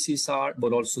cases are,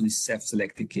 but also the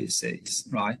self-selected cases,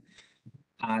 right?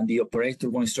 And the operator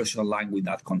will instruction align with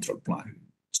that control plan.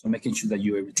 So making sure that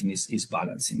everything is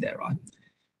balanced in there, right?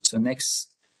 So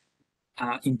next,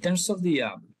 in terms of the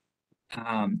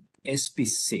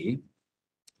SPC,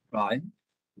 right?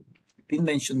 Pete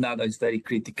mentioned that is very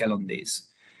critical on this.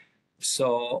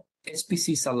 So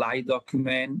SPC is a live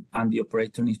document, and the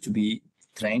operator needs to be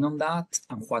trained on that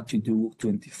and what to do to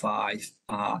identify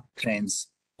trends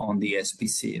on the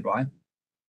SPC, right?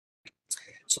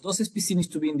 So those SPC needs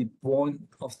to be in the point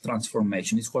of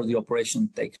transformation. It's where the operation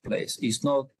takes place. It's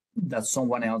not that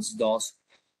someone else does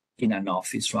in an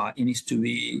office, right? It needs to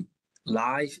be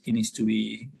live. It needs to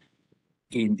be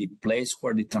in the place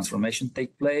where the transformation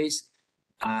takes place,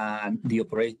 and the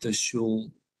operator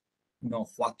should know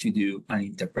what to do and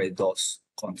interpret those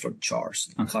control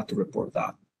charts and how to report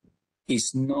that.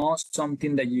 It's not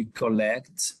something that you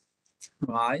collect,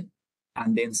 right,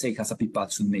 and then say it has a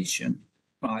PPAP submission,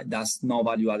 right? That's no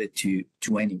value added to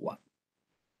anyone.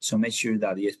 So make sure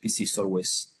that the SPC is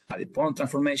always at the point of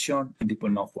transformation and people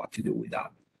know what to do with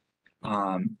that.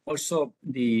 Also,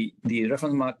 the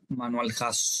reference manual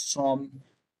has some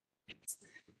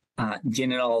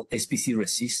general SPC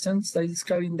resistance that is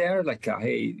described in there, like,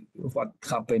 hey, what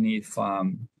happens if I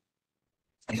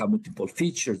have multiple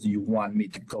features? Do you want me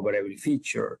to cover every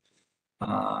feature?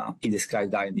 It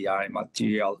describes that in the RM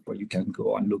material, where you can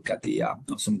go and look at the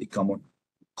some of the common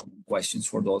questions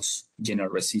for those general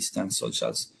resistance, such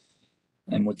as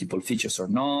multiple features or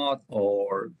not,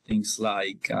 or things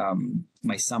like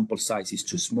my sample size is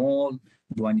too small.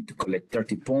 Do I need to collect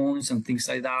 30 points and things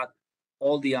like that?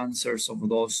 All the answers of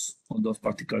those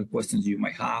particular questions you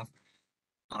might have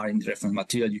are in the reference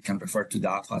material. You can refer to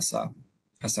that as a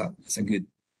good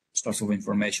source of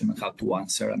information on how to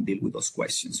answer and deal with those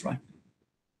questions, right?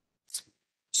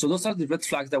 So those are the red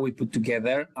flags that we put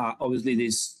together. Obviously,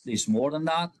 there's more than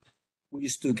that. We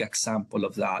just took an example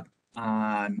of that.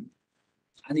 And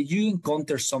if you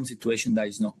encounter some situation that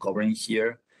is not covering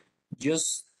here,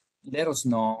 just let us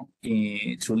know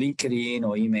through LinkedIn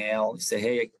or email. Say,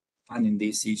 hey, I'm in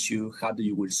this issue. How do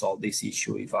you will solve this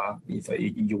issue if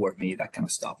you were me, that kind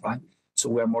of stuff, right? So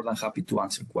we are more than happy to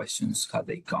answer questions how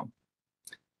they come.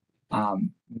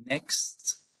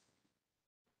 Next.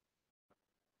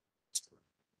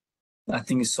 I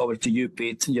think it's over to you,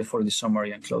 Pete, for the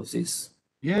summary and close this.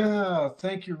 Yeah,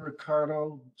 thank you,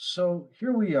 Ricardo. So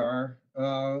here we are.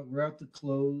 We're at the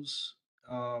close.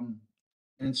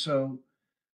 And so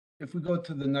if we go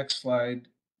to the next slide,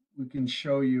 we can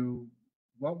show you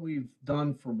what we've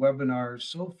done for webinars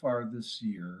so far this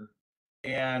year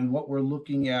and what we're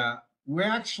looking at. We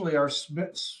actually, our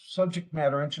subject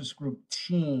matter interest group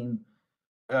team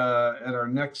at our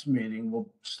next meeting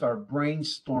will start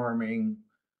brainstorming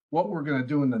what we're going to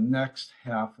do in the next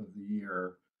half of the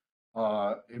year.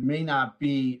 It may not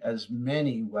be as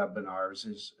many webinars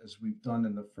as we've done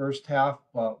in the first half,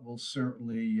 but we'll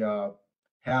certainly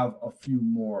have a few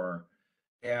more.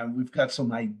 And we've got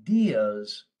some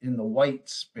ideas in the white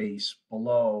space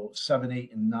below 7,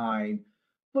 8, and 9,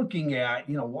 looking at,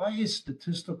 why is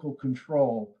statistical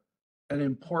control an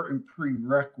important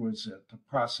prerequisite to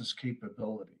process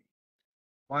capability.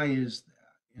 Why is that?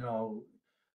 You know,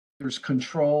 there's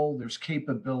control, there's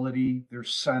capability,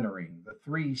 there's centering, the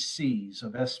three C's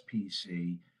of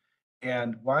SPC.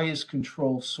 And why is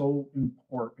control so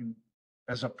important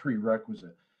as a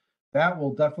prerequisite? That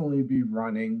will definitely be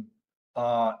running.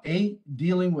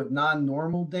 Dealing with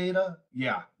non-normal data.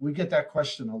 Yeah, we get that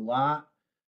question a lot.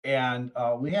 And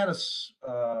we had a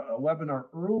webinar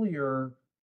earlier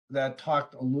that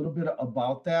talked a little bit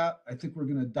about that. I think we're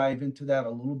going to dive into that a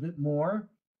little bit more.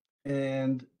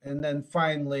 And then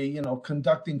finally, you know,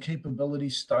 conducting capability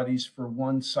studies for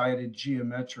one-sided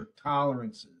geometric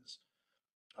tolerances.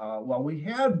 Well, we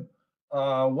had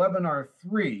webinar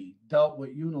 3 dealt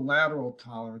with unilateral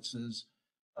tolerances.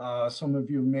 Some of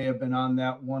you may have been on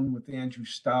that one with Andrew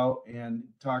Stout and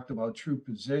talked about true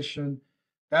position.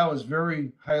 That was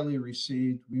very highly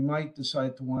received. We might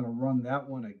decide to want to run that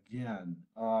one again.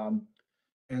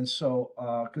 And so,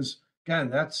 because again,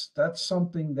 that's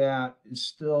something that is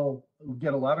still, we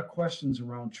get a lot of questions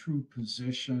around true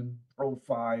position,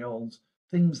 profiles,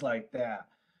 things like that.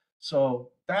 So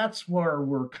that's where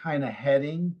we're kind of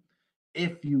heading.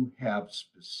 If you have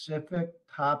specific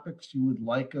topics you would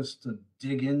like us to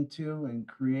dig into and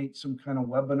create some kind of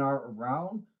webinar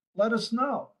around, let us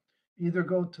know. Either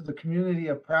go to the Community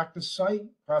of Practice site,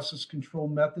 Process Control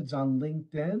Methods on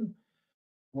LinkedIn,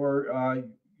 or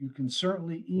you can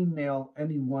certainly email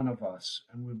any one of us,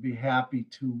 and we'd be happy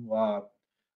to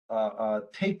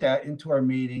take that into our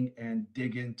meeting and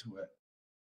dig into it.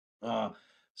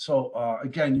 So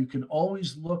again, you can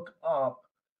always look up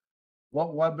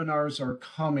what webinars are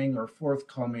coming or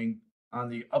forthcoming on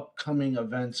the upcoming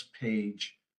events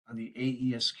page on the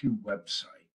AESQ website.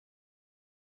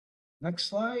 Next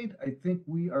slide. I think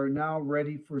we are now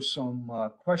ready for some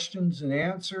questions and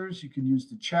answers. You can use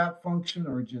the chat function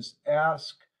or just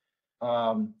ask.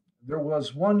 There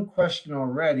was one question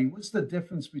already. What's the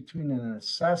difference between an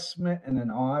assessment and an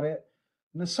audit?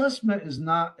 An assessment is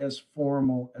not as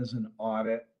formal as an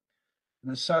audit.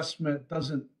 An assessment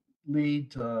doesn't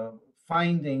lead to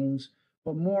findings,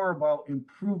 but more about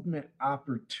improvement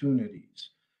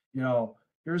opportunities. You know,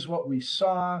 here's what we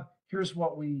saw, here's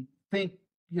what we think,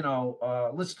 you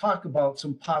know, let's talk about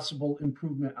some possible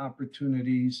improvement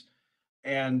opportunities.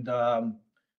 And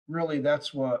really,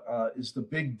 that's what is the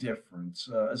big difference,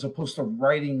 as opposed to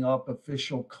writing up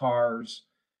official CARs.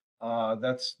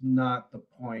 That's not the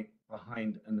point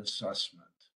behind an assessment.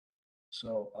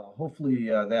 So hopefully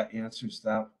that answers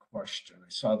that question. I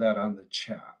saw that on the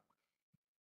chat.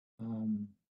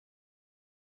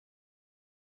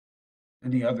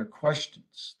 Any other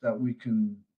questions that we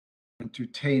can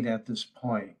entertain at this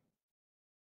point?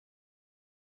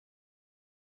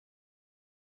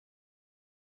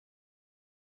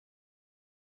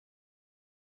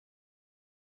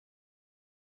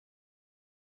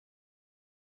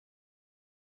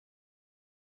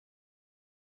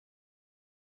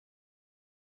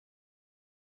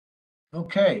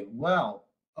 Okay, well,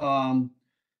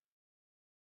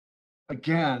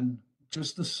 again,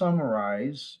 just to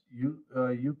summarize,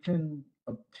 you can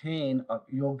obtain,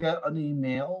 you'll get an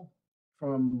email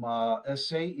from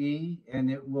SAE,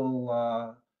 and it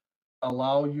will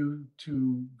allow you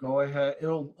to go ahead.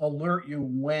 It'll alert you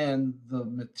when the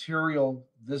material,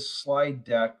 this slide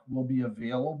deck, will be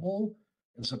available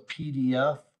as a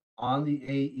PDF on the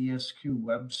AESQ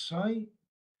website,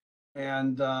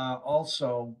 and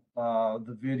also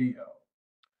the video.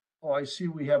 Oh, I see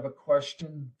we have a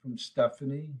question from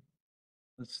Stephanie.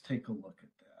 Let's take a look at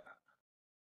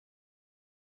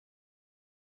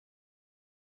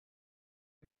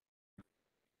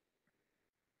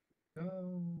that.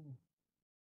 Oh,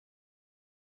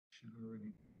 should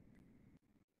already.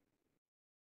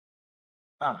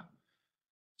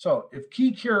 So if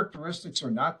key characteristics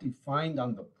are not defined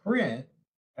on the print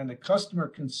and the customer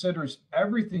considers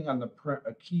everything on the print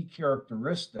a key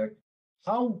characteristic,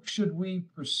 how should we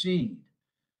proceed?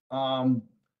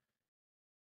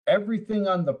 Everything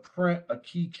on the print a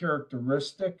key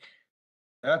characteristic,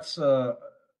 that's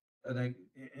and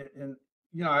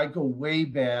you know, I go way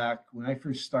back when I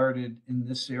first started in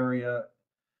this area,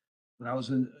 when I was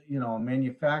a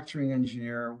manufacturing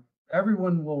engineer.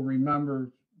 Everyone will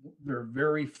remember their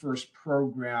very first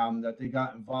program that they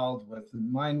got involved with,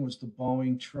 and mine was the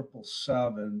Boeing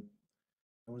 777.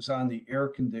 It was on the air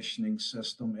conditioning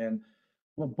system, and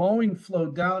what Boeing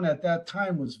flowed down at that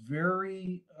time was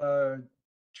very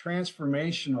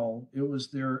transformational. It was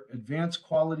their advanced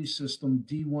quality system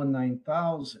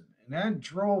D19000, and that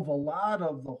drove a lot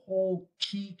of the whole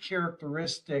key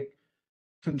characteristic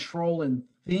control and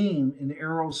theme in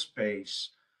aerospace.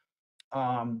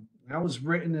 That was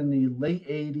written in the late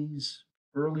 80s,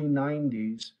 early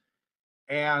 90s,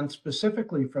 and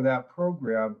specifically for that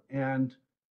program. And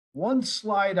one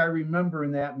slide I remember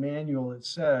in that manual, it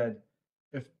said,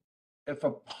 if if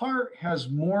a part has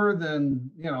more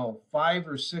than, 5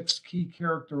 or 6 key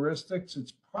characteristics,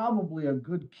 it's probably a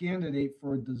good candidate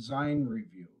for a design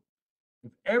review.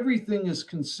 If everything is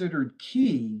considered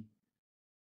key,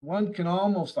 one can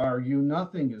almost argue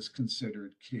nothing is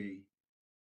considered key.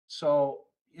 So,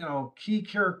 key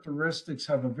characteristics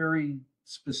have a very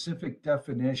specific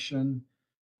definition.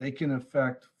 They can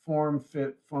affect form,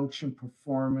 fit, function,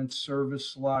 performance,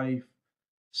 service life,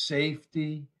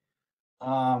 safety.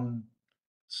 Um,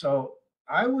 so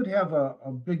I would have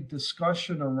a big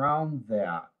discussion around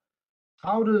that.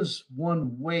 How does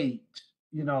one weight,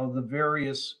 the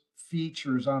various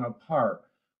features on a part?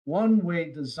 One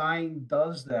way design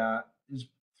does that is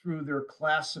through their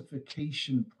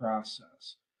classification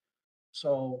process.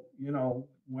 So,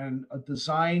 when a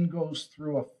design goes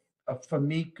through a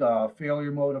FAMICA,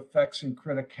 failure mode effects and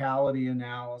criticality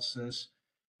analysis,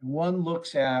 and one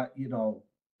looks at,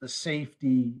 the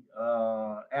safety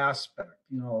aspect,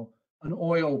 an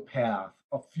oil path,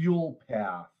 a fuel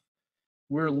path,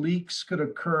 where leaks could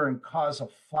occur and cause a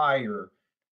fire.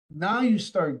 Now you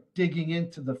start digging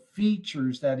into the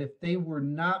features that, if they were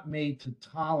not made to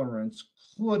tolerance,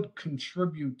 could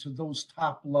contribute to those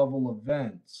top level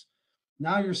events.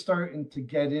 Now you're starting to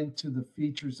get into the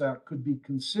features that could be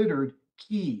considered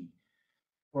key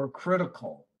or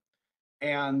critical.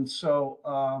 And so,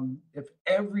 if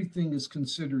everything is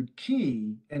considered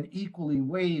key and equally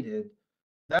weighted,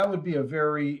 that would be a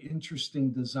very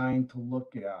interesting design to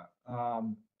look at.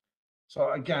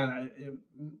 So again,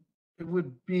 it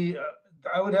would be,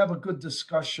 I would have a good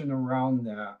discussion around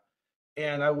that.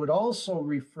 And I would also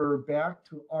refer back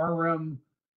to RM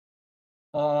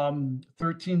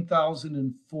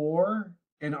 13,004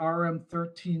 and RM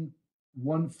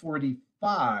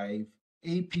 13,145,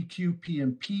 APQP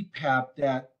and PPAP,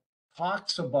 that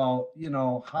talks about,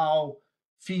 how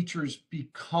features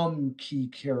become key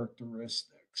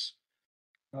characteristics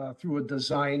through a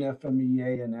design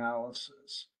FMEA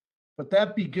analysis. But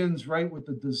that begins right with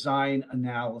the design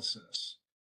analysis.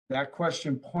 That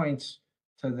question points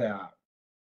to that.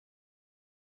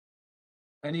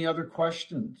 Any other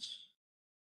questions?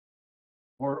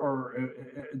 Or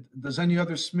does any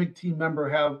other SMIG team member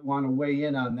want to weigh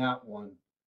in on that one?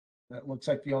 That looks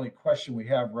like the only question we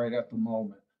have right at the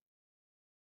moment.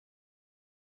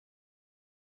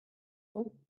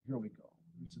 Oh, here we go.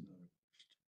 Here's another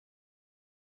question.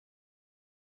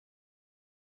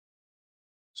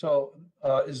 So,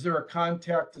 is there a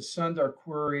contact to send our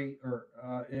query, or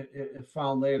if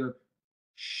found later?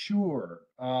 Sure.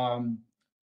 You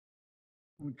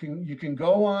can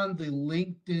go on the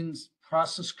LinkedIn's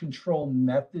process control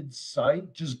methods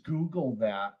site. Just Google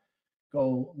that.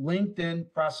 Go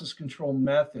LinkedIn process control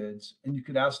methods, and you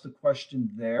could ask the question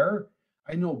there.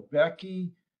 I know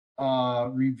Becky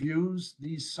reviews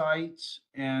these sites,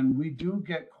 and we do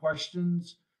get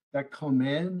questions that come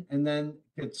in and then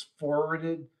gets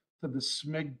forwarded to the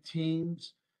SMIG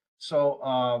teams.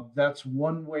 So that's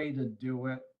one way to do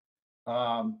it.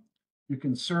 You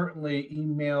can certainly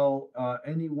email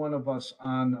any one of us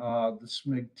on the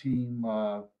SMIG team.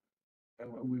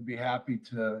 And we'd be happy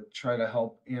to try to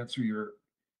help answer your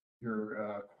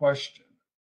question.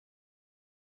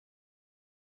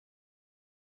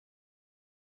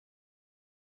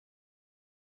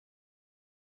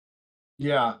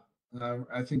 Yeah,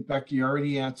 I think Becky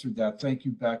already answered that. Thank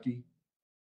you, Becky.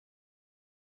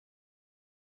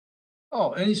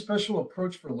 Oh, any special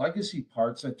approach for legacy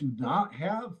parts that do not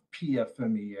have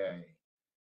PFMEA?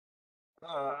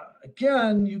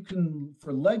 Again, you can,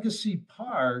 for legacy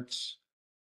parts,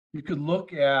 you could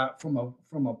look at from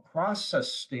a process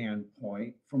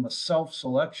standpoint, from a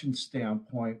self-selection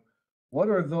standpoint, what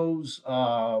are those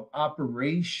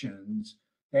operations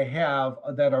that have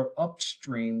that are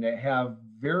upstream that have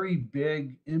very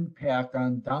big impact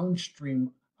on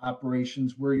downstream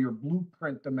operations where your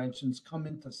blueprint dimensions come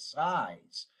into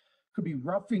size. Could be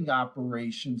roughing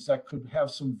operations that could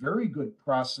have some very good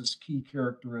process key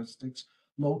characteristics,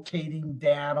 locating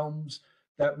datums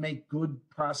that make good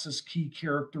process key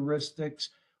characteristics,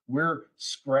 where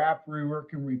scrap,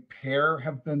 rework, and repair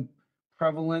have been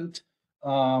prevalent.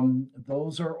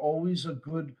 Those are always a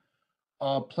good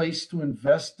place to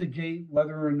investigate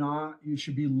whether or not you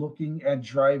should be looking at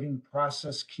driving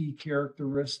process key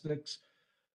characteristics.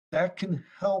 That can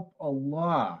help a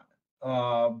lot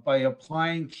by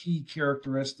applying key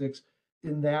characteristics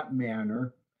in that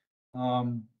manner.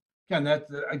 Again,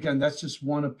 that's just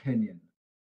one opinion.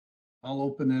 I'll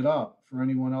open it up for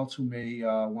anyone else who may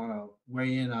want to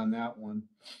weigh in on that one.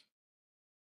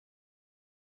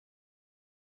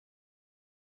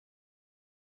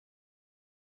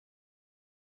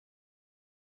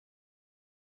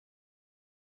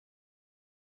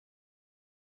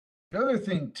 The other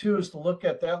thing too is to look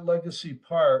at that legacy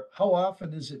part. How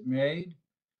often is it made?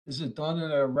 Is it done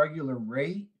at a regular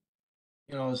rate?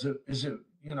 Is it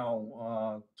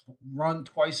run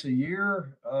twice a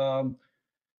year?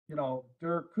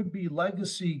 There could be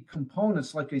legacy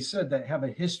components, like I said, that have a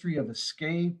history of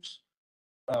escapes,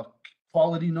 uh,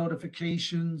 quality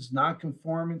notifications,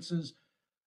 non-conformances,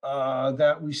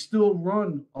 that we still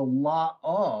run a lot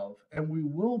of, and we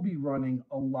will be running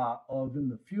a lot of in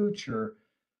the future.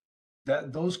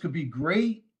 That those could be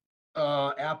great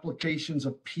applications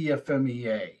of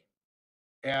PFMEA.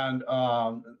 And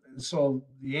so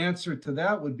the answer to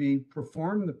that would be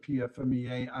perform the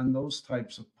PFMEA on those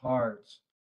types of parts.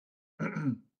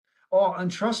 Oh,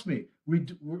 and trust me,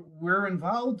 we're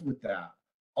involved with that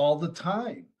all the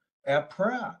time at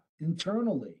Pratt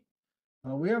internally.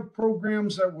 We have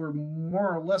programs that were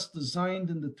more or less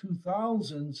designed in the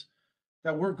 2000s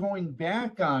that we're going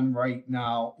back on right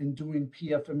now and doing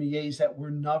PFMEAs that were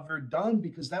never done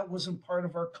because that wasn't part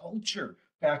of our culture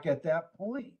back at that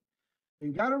point.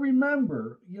 You got to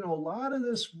remember, a lot of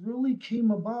this really came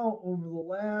about over the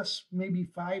last maybe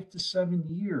 5 to 7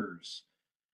 years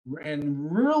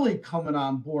and really coming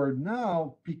on board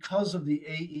now because of the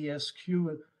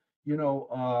AESQ,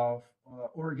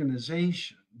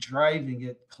 organization driving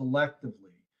it collectively.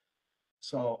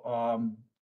 So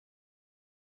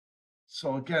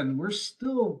again, we're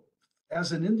still,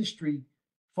 as an industry,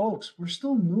 folks, we're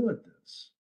still new at this.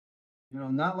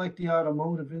 Not like the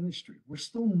automotive industry. We're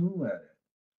still new at it,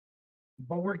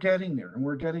 but we're getting there, and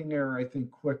we're getting there, I think,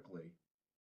 quickly.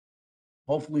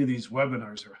 Hopefully, these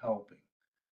webinars are helping.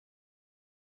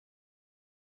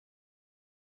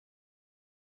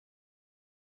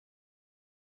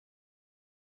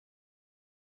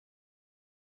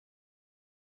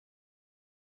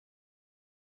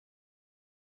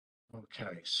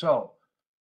 Okay, so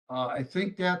I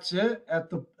think that's it at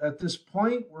this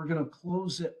point. We're going to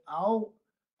close it out.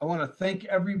 I want to thank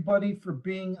everybody for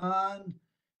being on.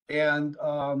 And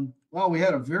well, we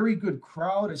had a very good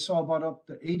crowd. I saw about up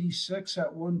to 86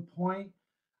 at one point.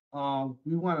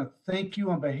 We want to thank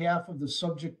you on behalf of the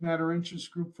Subject Matter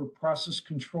Interest Group for Process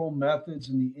Control Methods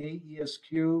and the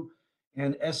AESQ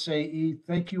and SAE.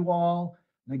 Thank you all.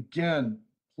 And again,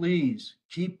 please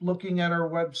keep looking at our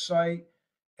website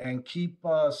and keep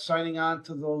signing on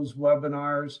to those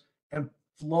webinars and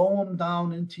flow them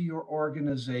down into your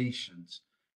organizations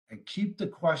and keep the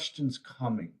questions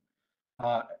coming.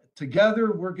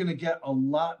 Together, we're going to get a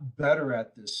lot better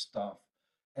at this stuff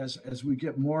as we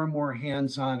get more and more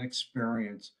hands-on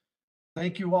experience.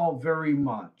 Thank you all very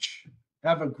much.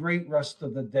 Have a great rest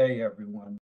of the day, everyone.